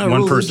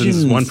one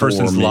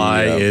person's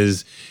lie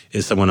is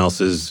someone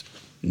else's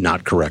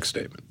not correct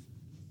statement.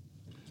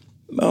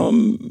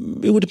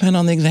 It would depend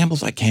on the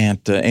examples. I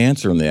can't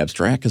answer in the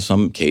abstract because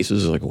some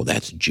cases are like, well,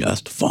 that's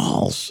just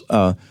false.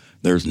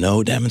 There's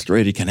no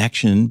demonstrated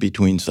connection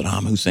between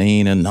Saddam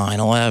Hussein and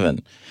 9/11.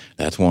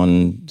 That's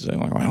one.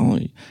 Well,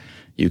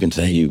 you can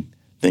say you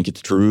think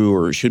it's true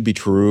or it should be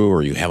true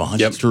or you have a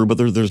hunch it's true, but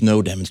there's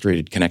no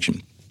demonstrated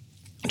connection.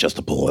 Just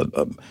to pull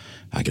a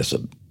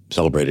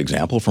celebrated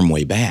example from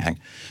way back,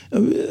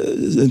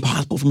 it's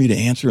impossible for me to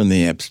answer in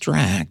the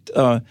abstract.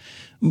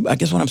 I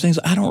guess what I'm saying is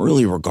I don't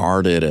really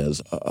regard it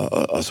as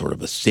a sort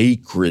of a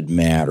sacred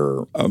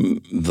matter,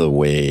 the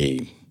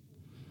way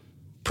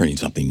printing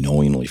something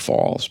knowingly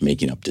false,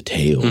 making up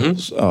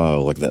details,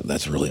 like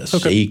that's really a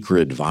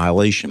sacred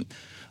violation.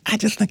 I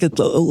just think it's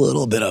a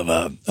little bit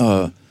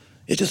of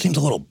it just seems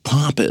a little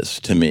pompous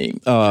to me.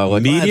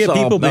 Like media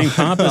people being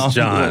pompous,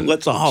 John.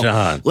 Let's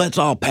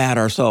all pat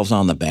ourselves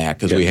on the back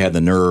because we had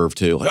the nerve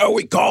to.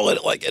 We call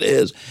it like it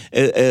is,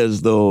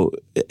 as though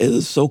it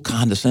is so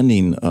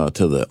condescending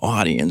to the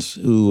audience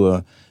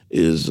who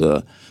is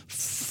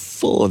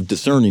full of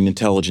discerning,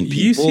 intelligent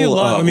people. You see a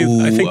lot.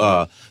 I think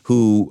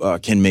who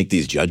can make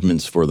these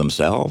judgments for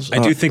themselves. I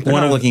do think they're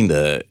not looking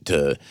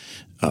to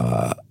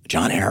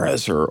John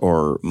Harris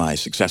or my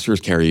successors,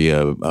 Kerry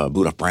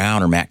Budov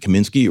Brown or Matt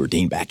Kaminsky or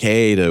Dean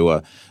Baquet,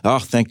 to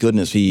thank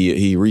goodness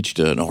he reached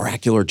an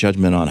oracular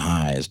judgment on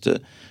high as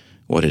to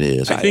what it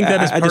is. I think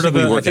that is part of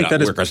we the. work I think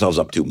that is work ourselves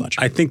up too much.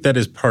 I think that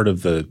is part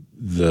of the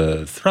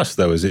thrust,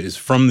 though, is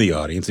from the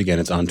audience. Again,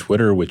 it's on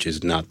Twitter, which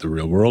is not the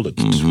real world.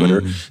 It's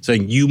Twitter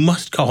saying, you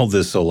must call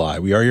this a lie.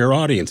 We are your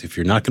audience. If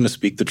you're not going to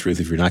speak the truth,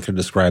 if you're not going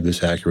to describe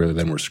this accurately,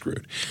 then we're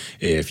screwed.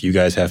 If you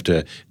guys have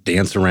to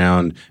dance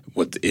around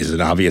what is an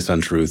obvious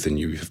untruth and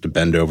you have to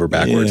bend over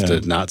backwards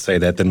to not say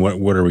that, then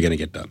what are we going to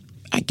get done?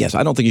 I guess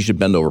I don't think you should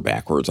bend over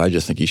backwards. I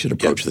just think you should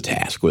approach the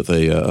task with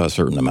a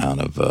certain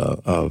amount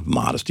of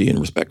modesty and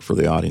respect for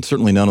the audience.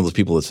 Certainly none of those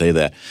people that say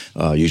that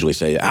usually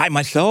say, I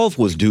myself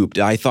was duped.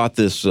 I thought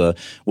this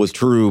was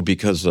true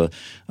because the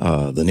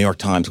New York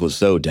Times was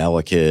so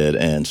delicate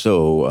and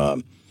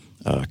so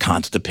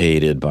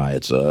constipated by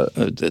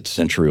its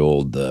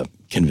century-old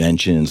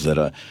conventions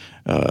that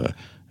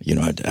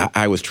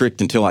I was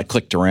tricked until I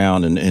clicked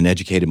around and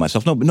educated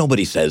myself. No, but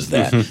nobody says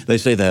that. They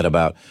say that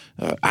about,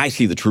 I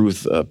see the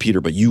truth,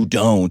 Peter, but you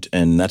don't,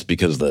 and that's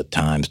because the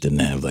Times didn't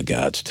have the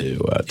guts to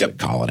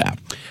call it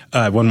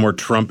out. One more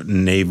Trump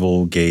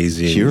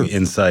navel-gazing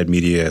inside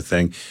media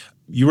thing.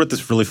 You wrote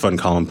this really fun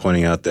column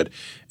pointing out that,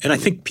 and I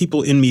think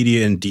people in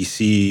media in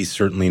D.C.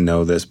 certainly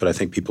know this, but I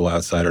think people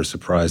outside are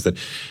surprised that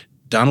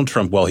Donald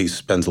Trump, while he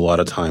spends a lot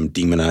of time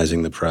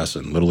demonizing the press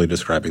and literally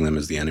describing them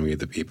as the enemy of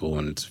the people,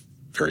 and it's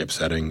very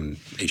upsetting.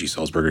 A.G.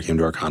 Sulzberger came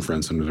to our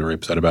conference and was very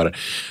upset about it.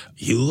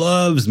 He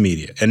loves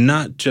media, and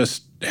not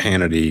just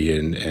Hannity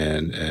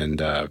and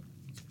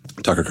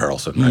Tucker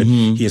Carlson, right?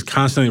 He is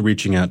constantly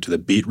reaching out to the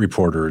beat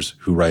reporters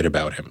who write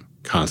about him,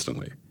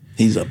 constantly.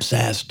 He's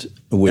obsessed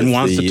with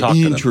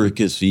the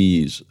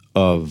intricacies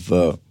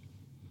of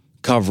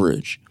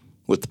coverage,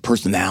 with the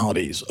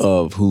personalities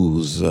of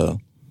whose...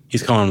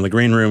 He's calling him the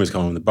green room. He's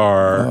calling him the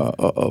bar.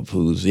 Of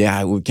whose,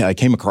 I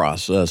came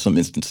across some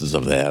instances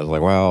of that. I was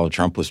like, well,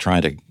 Trump was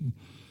trying to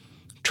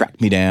track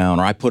me down,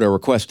 or I put a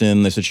request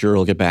in. They said, sure,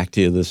 I'll get back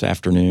to you this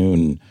afternoon.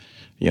 And,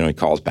 he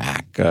calls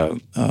back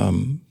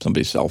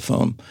somebody's cell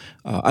phone.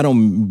 I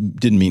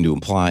didn't mean to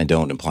imply,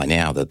 don't imply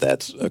now that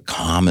that's a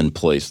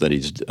commonplace that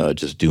he's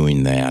just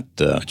doing that.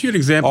 But you had an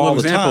example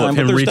of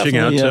him reaching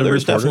out to there's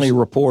reporters. Definitely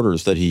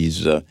reporters that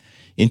he's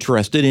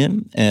interested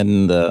in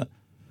and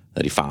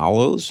that he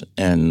follows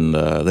and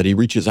that he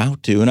reaches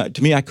out to. And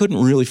to me, I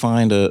couldn't really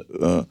find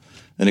an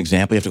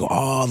example. You have to go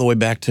all the way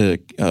back to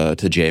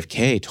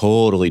JFK,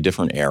 totally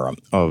different era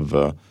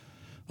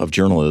of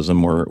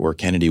journalism where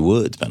Kennedy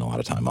would spend a lot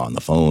of time on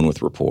the phone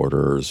with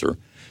reporters or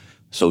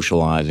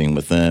socializing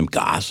with them,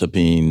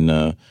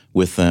 gossiping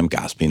with them,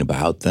 gossiping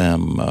about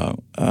them.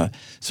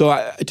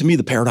 So to me,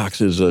 the paradox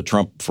is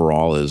Trump, for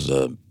all his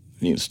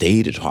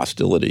stated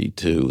hostility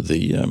to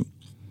the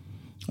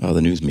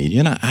news media,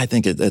 and I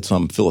think at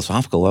some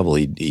philosophical level,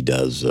 he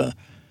does have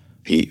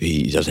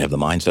the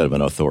mindset of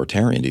an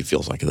authoritarian. He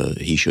feels like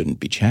he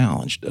shouldn't be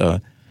challenged.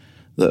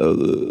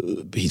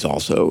 He's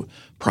also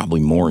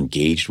probably more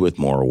engaged with,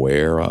 more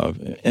aware of,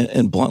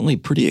 and bluntly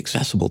pretty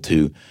accessible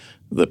to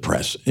the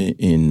press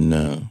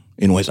in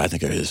ways I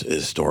think are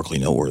historically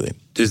noteworthy.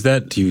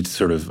 Do you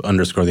sort of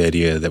underscore the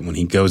idea that when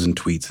he goes and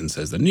tweets and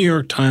says the New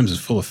York Times is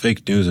full of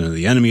fake news and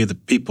the enemy of the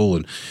people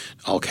and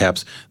all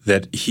caps,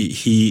 that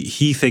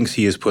he thinks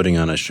he is putting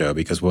on a show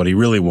because what he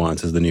really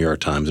wants is the New York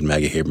Times and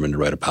Maggie Haberman to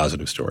write a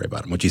positive story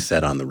about him, which he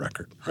said on the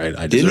record, right?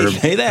 Didn't he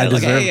say that?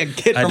 A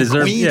kid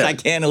from Queens, I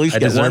can't at least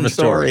get one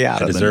story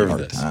out of the New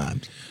York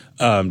Times.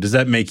 Does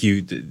that make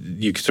you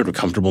sort of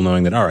comfortable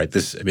knowing that, all right,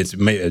 it's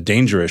a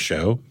dangerous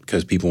show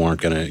because people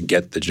aren't going to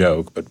get the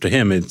joke, but to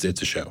him it's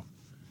a show,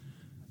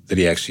 that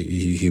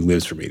he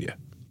lives for media?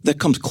 That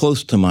comes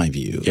close to my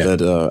view,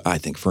 that I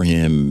think for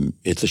him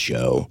it's a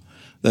show.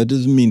 That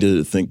doesn't mean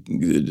to think,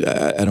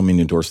 I don't mean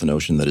to endorse the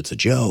notion that it's a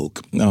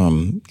joke,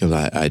 because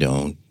I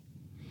don't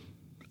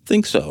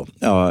think so.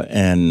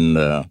 And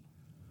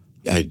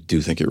I do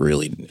think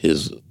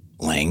his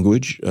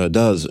language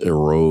does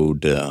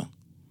erode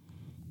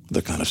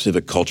the kind of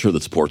civic culture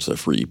that supports a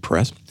free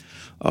press.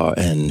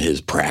 And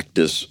his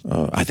practice,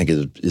 I think,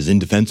 is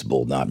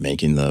indefensible, not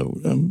making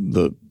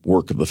the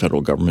work of the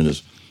federal government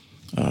as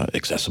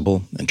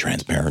accessible and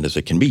transparent as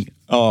it can be.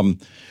 I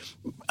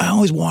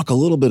always walk a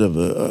little bit of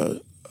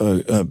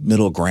a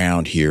middle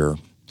ground here,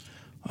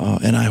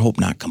 and I hope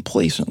not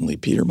complacently,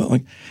 Peter,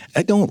 but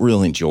I don't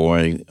really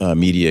enjoy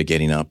media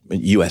getting up,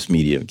 U.S.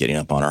 media getting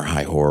up on our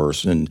high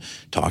horse and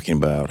talking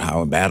about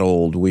how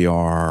embattled we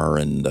are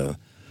and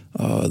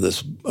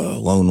this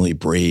lonely,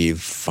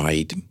 brave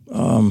fight.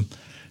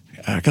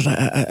 Because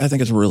I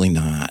think it's really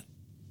not,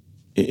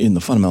 in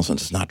the fundamental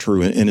sense, it's not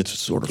true, and it's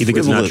sort of. You think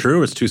it's not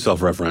true? Or it's too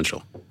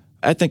self-referential?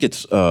 I think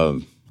it's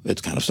kind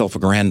of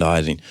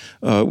self-aggrandizing,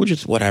 which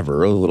is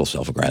whatever, a little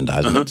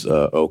self-aggrandizing. It's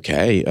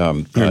okay,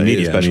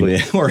 media, especially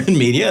we're in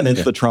media, and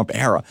it's the Trump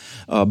era.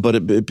 But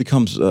it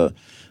becomes, to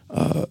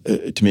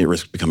me, it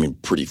risks becoming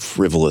pretty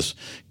frivolous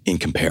in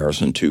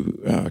comparison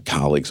to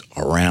colleagues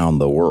around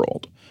the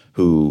world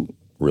who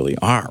really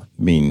are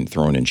being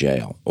thrown in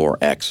jail or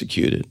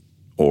executed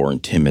or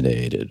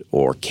intimidated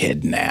or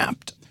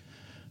kidnapped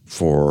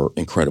for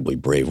incredibly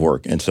brave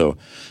work. And so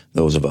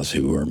those of us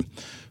who are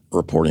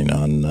reporting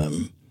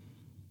on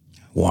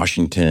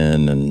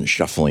Washington and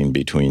shuffling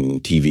between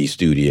TV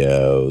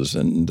studios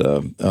and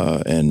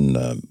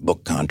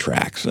book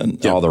contracts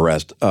and all the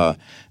rest,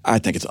 I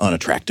think it's an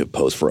unattractive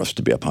pose for us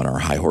to be up on our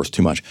high horse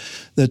too much.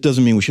 That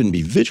doesn't mean we shouldn't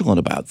be vigilant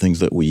about things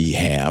that we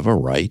have a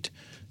right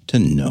to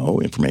know,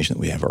 information that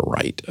we have a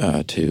right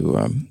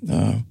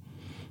to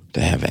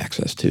have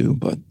access to.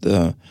 But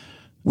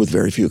with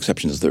very few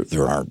exceptions,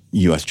 there are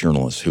U.S.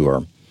 journalists who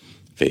are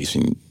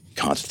facing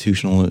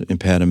constitutional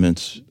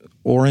impediments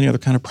or any other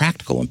kind of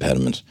practical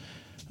impediments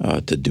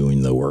to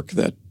doing the work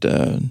that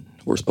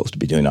we're supposed to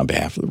be doing on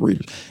behalf of the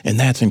readers. And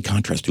that's in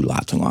contrast to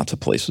lots and lots of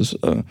places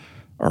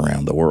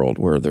around the world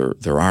where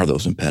there are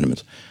those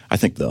impediments. I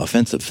think the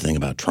offensive thing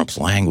about Trump's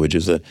language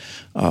is that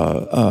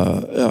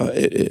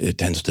it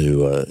tends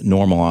to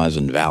normalize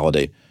and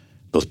validate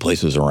those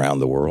places around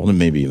the world and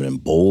maybe even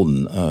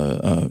embolden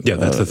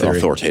that's the theory.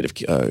 Authoritative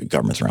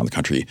governments around the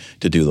country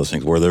to do those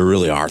things where there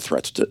really are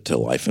threats to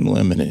life and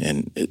limb,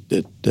 and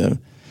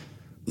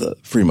the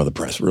freedom of the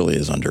press really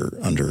is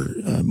under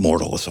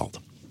mortal assault.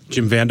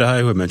 Jim VandeHei,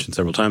 who I mentioned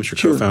several times, your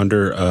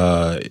co-founder,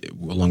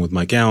 along with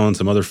Mike Allen,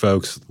 some other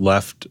folks,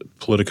 left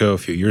Politico a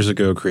few years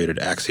ago, created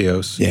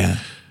Axios. Yeah.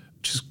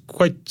 Which is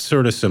quite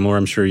sort of similar.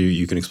 I'm sure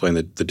you can explain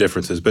the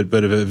differences, but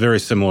a very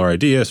similar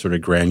idea, sort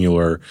of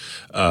granular,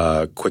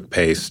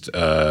 quick-paced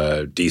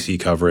DC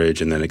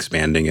coverage and then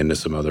expanding into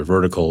some other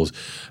verticals.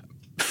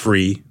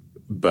 Free,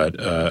 but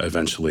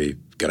eventually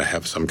going to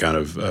have some kind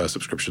of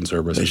subscription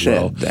service as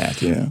well.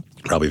 That, yeah.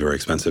 Probably very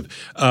expensive.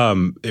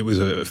 It was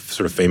a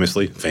sort of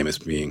famous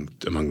being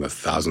among the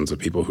thousands of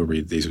people who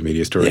read these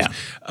media stories,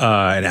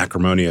 an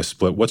acrimonious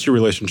split. What's your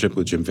relationship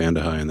with Jim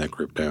VandeHei and that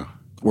group now?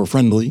 We're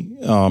friendly.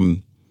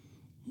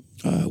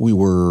 We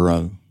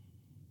were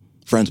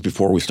friends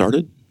before we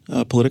started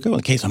Politico. In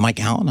the case of Mike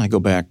Allen, I go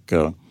back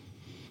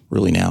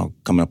really now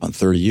coming up on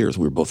 30 years.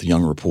 We were both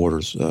young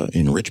reporters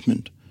in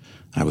Richmond.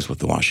 I was with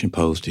the Washington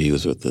Post. He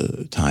was with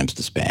the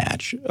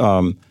Times-Dispatch.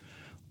 So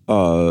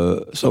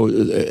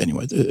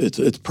anyway,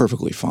 it's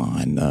perfectly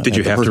fine. Did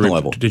you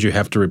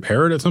have to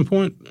repair it at some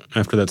point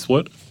after that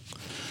split?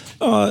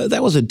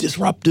 That was a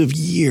disruptive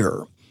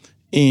year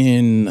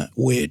in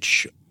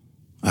which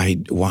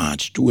I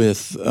watched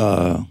with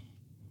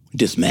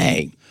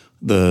dismay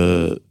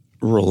the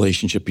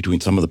relationship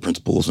between some of the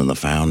principals and the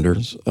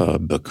founders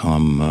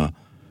become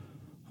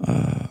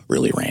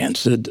really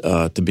rancid,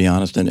 to be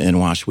honest, and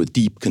watched with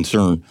deep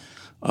concern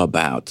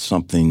about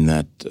something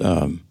that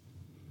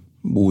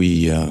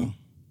we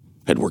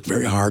had worked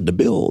very hard to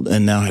build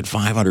and now had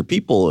 500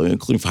 people,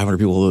 including 500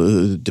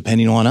 people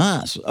depending on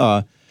us.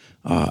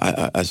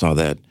 I saw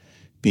that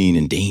being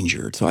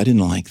endangered, so I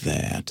didn't like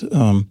that.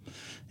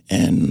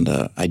 And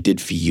I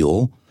did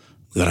feel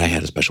that I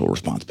had a special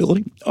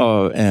responsibility,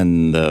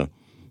 and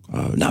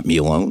not me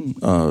alone,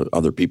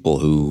 other people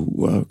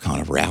who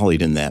kind of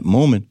rallied in that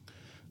moment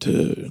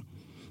to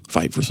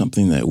fight for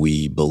something that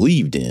we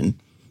believed in,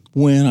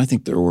 when I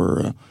think there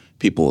were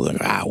people that,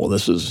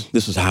 this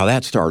is how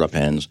that startup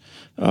ends,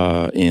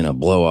 in a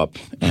blow up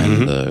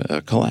and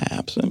a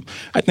collapse. And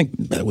I think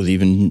that was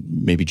even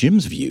maybe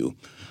Jim's view.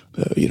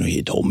 He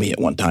had told me at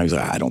one time, he said,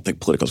 I don't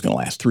think Politico's going to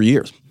last 3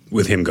 years.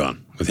 With him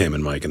gone, with him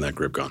and Mike and that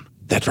group gone.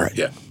 That's right.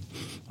 Yeah.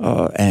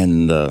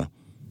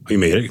 You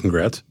made it.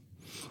 Congrats.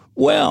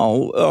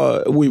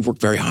 Well, we've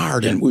worked very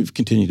hard and we've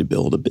continued to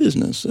build a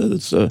business.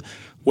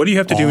 What do you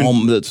have to do?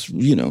 That's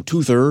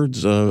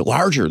 2/3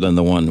 larger than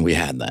the one we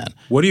had then.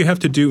 What do you have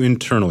to do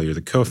internally? You're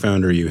the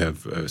co-founder. You have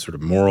sort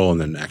of moral and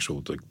then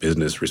actual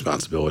business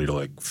responsibility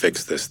to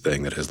fix this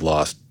thing that has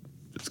lost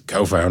its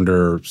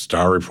co-founder,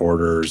 star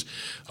reporters,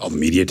 all the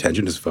media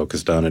attention is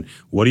focused on it.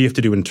 What do you have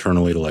to do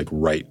internally to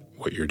write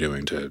what you're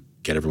doing to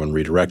get everyone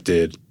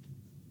redirected?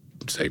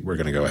 Say we're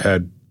going to go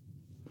ahead.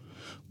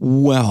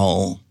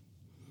 Well,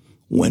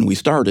 when we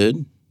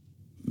started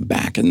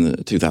back in the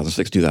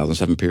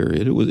 2006-2007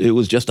 period, it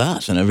was just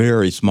us and a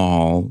very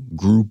small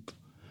group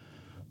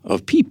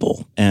of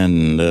people.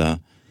 And,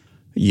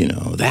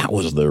 that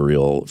was the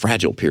real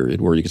fragile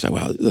period where you could say,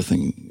 well, the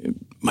thing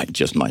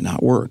might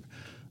not work.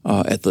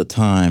 At the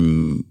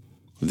time,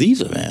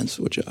 these events,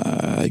 which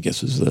I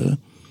guess is the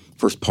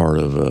first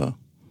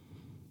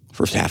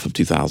half of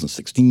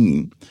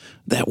 2016,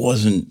 that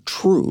wasn't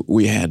true.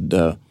 We had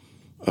a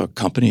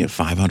company of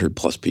 500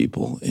 plus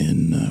people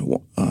in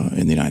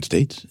the United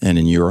States and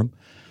in Europe,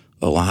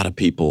 a lot of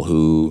people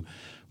who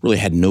really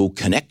had no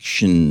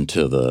connection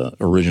to the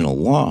original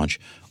launch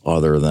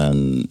other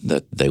than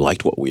that they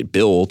liked what we had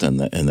built and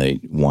they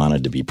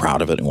wanted to be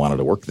proud of it and wanted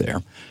to work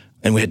there.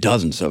 And we had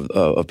dozens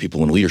of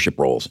people in leadership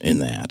roles in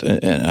that.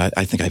 And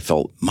I think I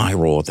felt my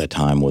role at that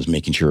time was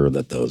making sure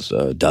that those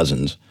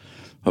dozens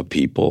of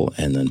people,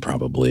 and then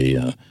probably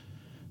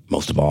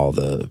most of all,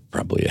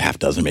 probably a half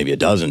dozen, maybe a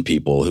dozen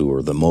people who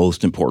were the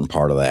most important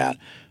part of that,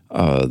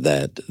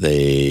 that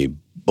they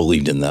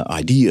believed in the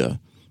idea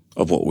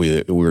of what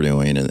we were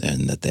doing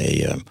and that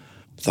they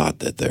thought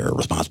that their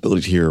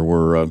responsibilities here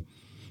were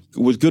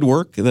with good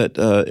work that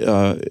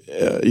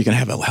you can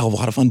have a hell of a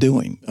lot of fun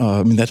doing.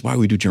 I mean, that's why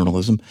we do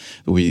journalism.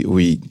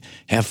 We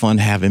have fun,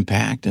 have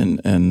impact,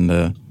 and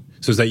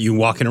so is that you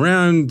walking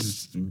around,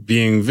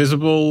 being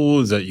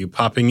visible? Is that you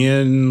popping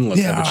in?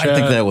 Let's have a chat? I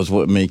think that was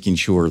what making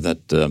sure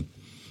that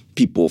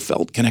people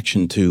felt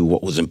connection to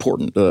what was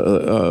important.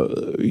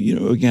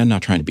 Again,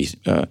 not trying to be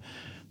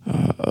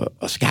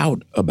a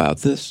scout about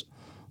this,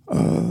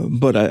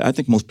 but I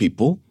think most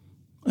people,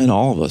 and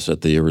all of us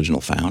at the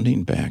original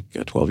founding back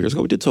 12 years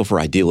ago, we did so for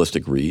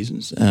idealistic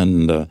reasons.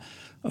 And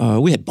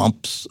we had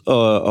bumps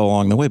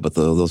along the way, but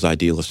those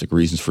idealistic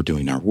reasons for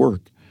doing our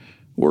work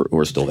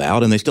were still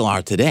valid, and they still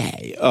are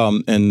today.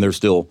 And they're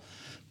still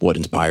what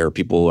inspire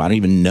people I don't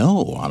even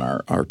know on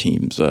our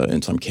teams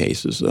in some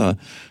cases. It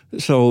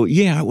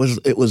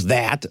was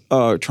that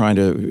trying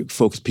to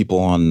focus people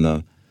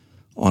on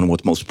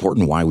what's most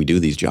important, why we do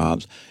these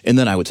jobs. And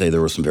then I would say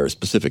there were some very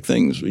specific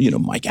things.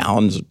 Mike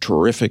Allen's a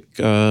terrific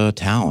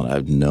talent.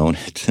 I've known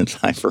it since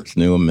I first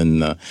knew him,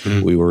 and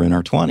we were in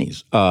our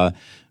 20s.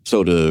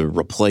 So to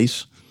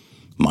replace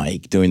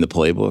Mike doing the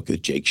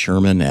playbook, Jake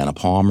Sherman, Anna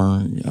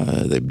Palmer,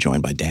 they've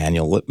joined by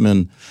Daniel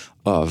Lippman.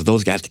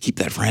 Those guys to keep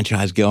that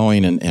franchise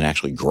going and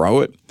actually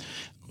grow it,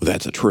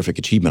 that's a terrific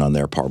achievement on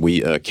their part.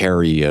 We,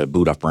 Carrie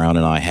Budoff Brown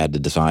and I had to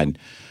decide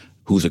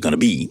who's it going to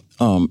be.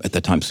 At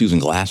that time, Susan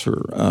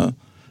Glasser,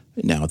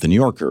 now at the New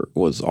Yorker,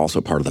 was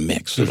also part of the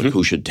mix. So like,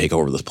 who should take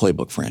over this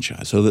playbook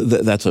franchise? So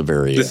that's a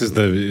very... This is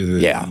the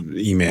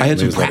email. I had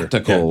some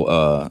practical...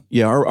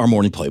 Our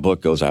morning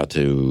playbook goes out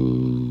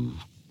to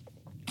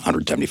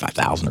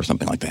 175,000 or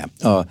something like that.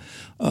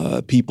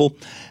 People.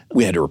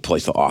 We had to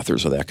replace the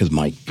authors of that because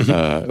Mike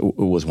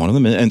was one of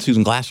them. And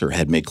Susan Glasser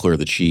had made clear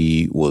that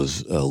she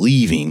was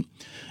leaving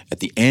at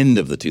the end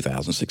of the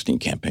 2016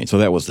 campaign. So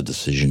that was the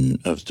decision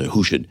as to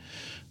who should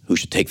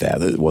take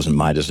that. It wasn't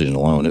my decision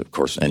alone. Of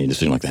course, any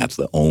decision like that's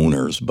the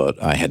owners,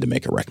 but I had to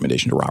make a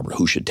recommendation to Robert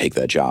who should take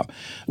that job.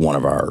 One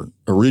of our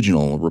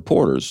original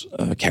reporters,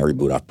 Carrie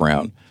Budoff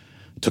Brown,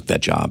 took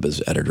that job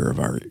as editor of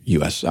our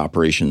U.S.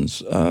 operations.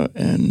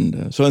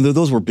 So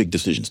those were big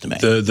decisions to make.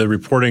 The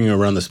reporting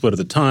around the split at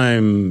the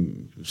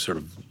time, sort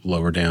of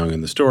lower down in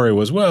the story,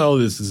 was, well,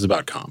 this is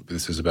about comp.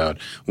 This is about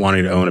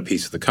wanting to own a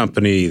piece of the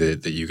company,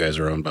 that you guys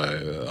are owned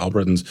by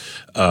Albritton's,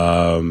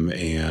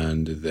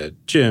 and that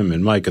Jim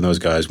and Mike and those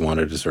guys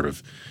wanted to sort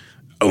of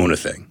own a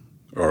thing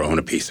or own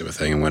a piece of a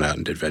thing and went out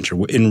and did venture.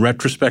 In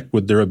retrospect,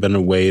 would there have been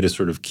a way to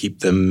sort of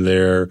keep them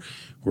there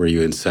where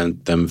you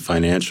incent them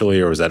financially,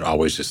 or was that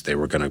always just they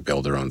were going to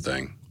build their own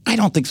thing? I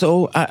don't think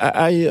so.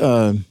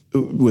 I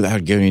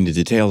without getting into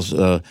details,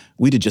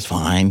 we did just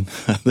fine.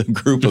 The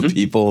group of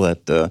people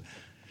that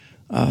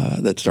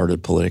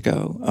started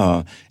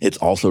Politico. It's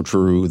also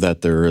true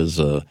that there is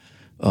an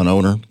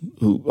owner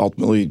who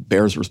ultimately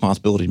bears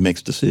responsibility,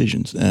 makes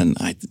decisions, and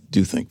I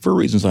do think, for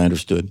reasons I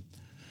understood,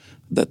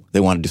 that they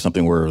wanted to do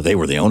something where they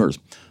were the owners,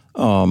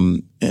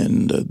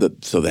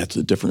 so that's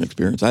a different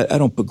experience. I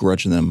don't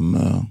begrudge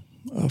them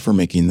for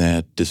making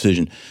that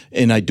decision,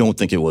 and I don't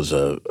think it was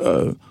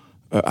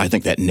I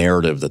think that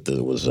narrative that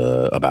there was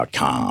about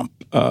comp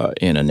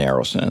in a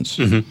narrow sense,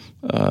 too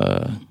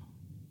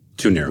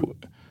narrow.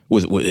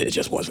 It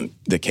just wasn't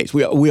the case.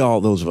 We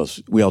all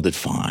did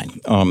fine,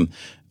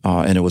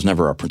 and it was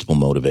never our principal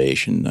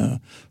motivation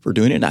for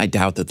doing it. And I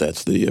doubt that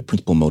that's the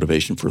principal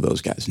motivation for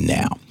those guys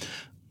now.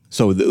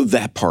 So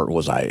that part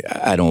was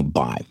I don't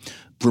buy.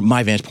 From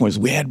my vantage point,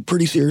 we had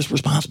pretty serious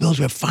responsibilities.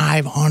 We have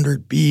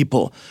 500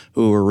 people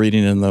who were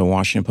reading in the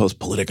Washington Post,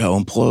 Politico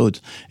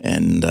implodes,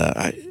 and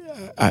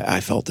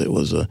I felt it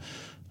was an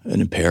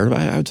imperative.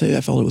 I would say I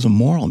felt it was a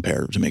moral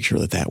imperative to make sure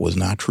that was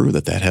not true,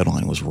 that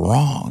headline was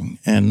wrong.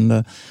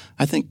 And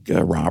I think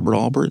Robert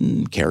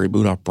Albritton, Carrie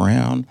Budoff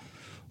Brown,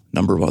 a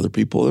number of other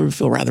people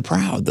feel rather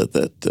proud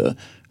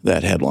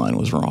that headline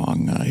was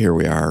wrong. Here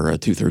we are,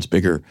 2/3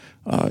 bigger.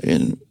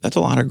 That's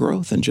a lot of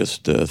growth in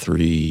just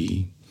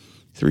 3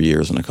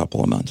 years and a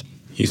couple of months.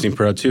 You seem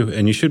proud too,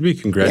 and you should be.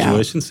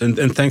 Congratulations,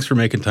 and thanks for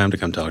making time to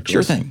come talk to us.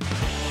 Sure thing.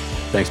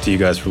 Thanks to you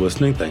guys for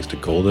listening. Thanks to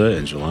Golda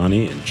and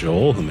Jelani and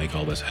Joel who make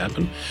all this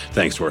happen.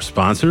 Thanks to our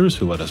sponsors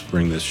who let us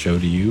bring this show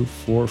to you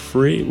for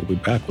free. We'll be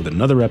back with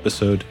another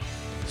episode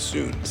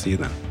soon. See you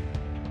then.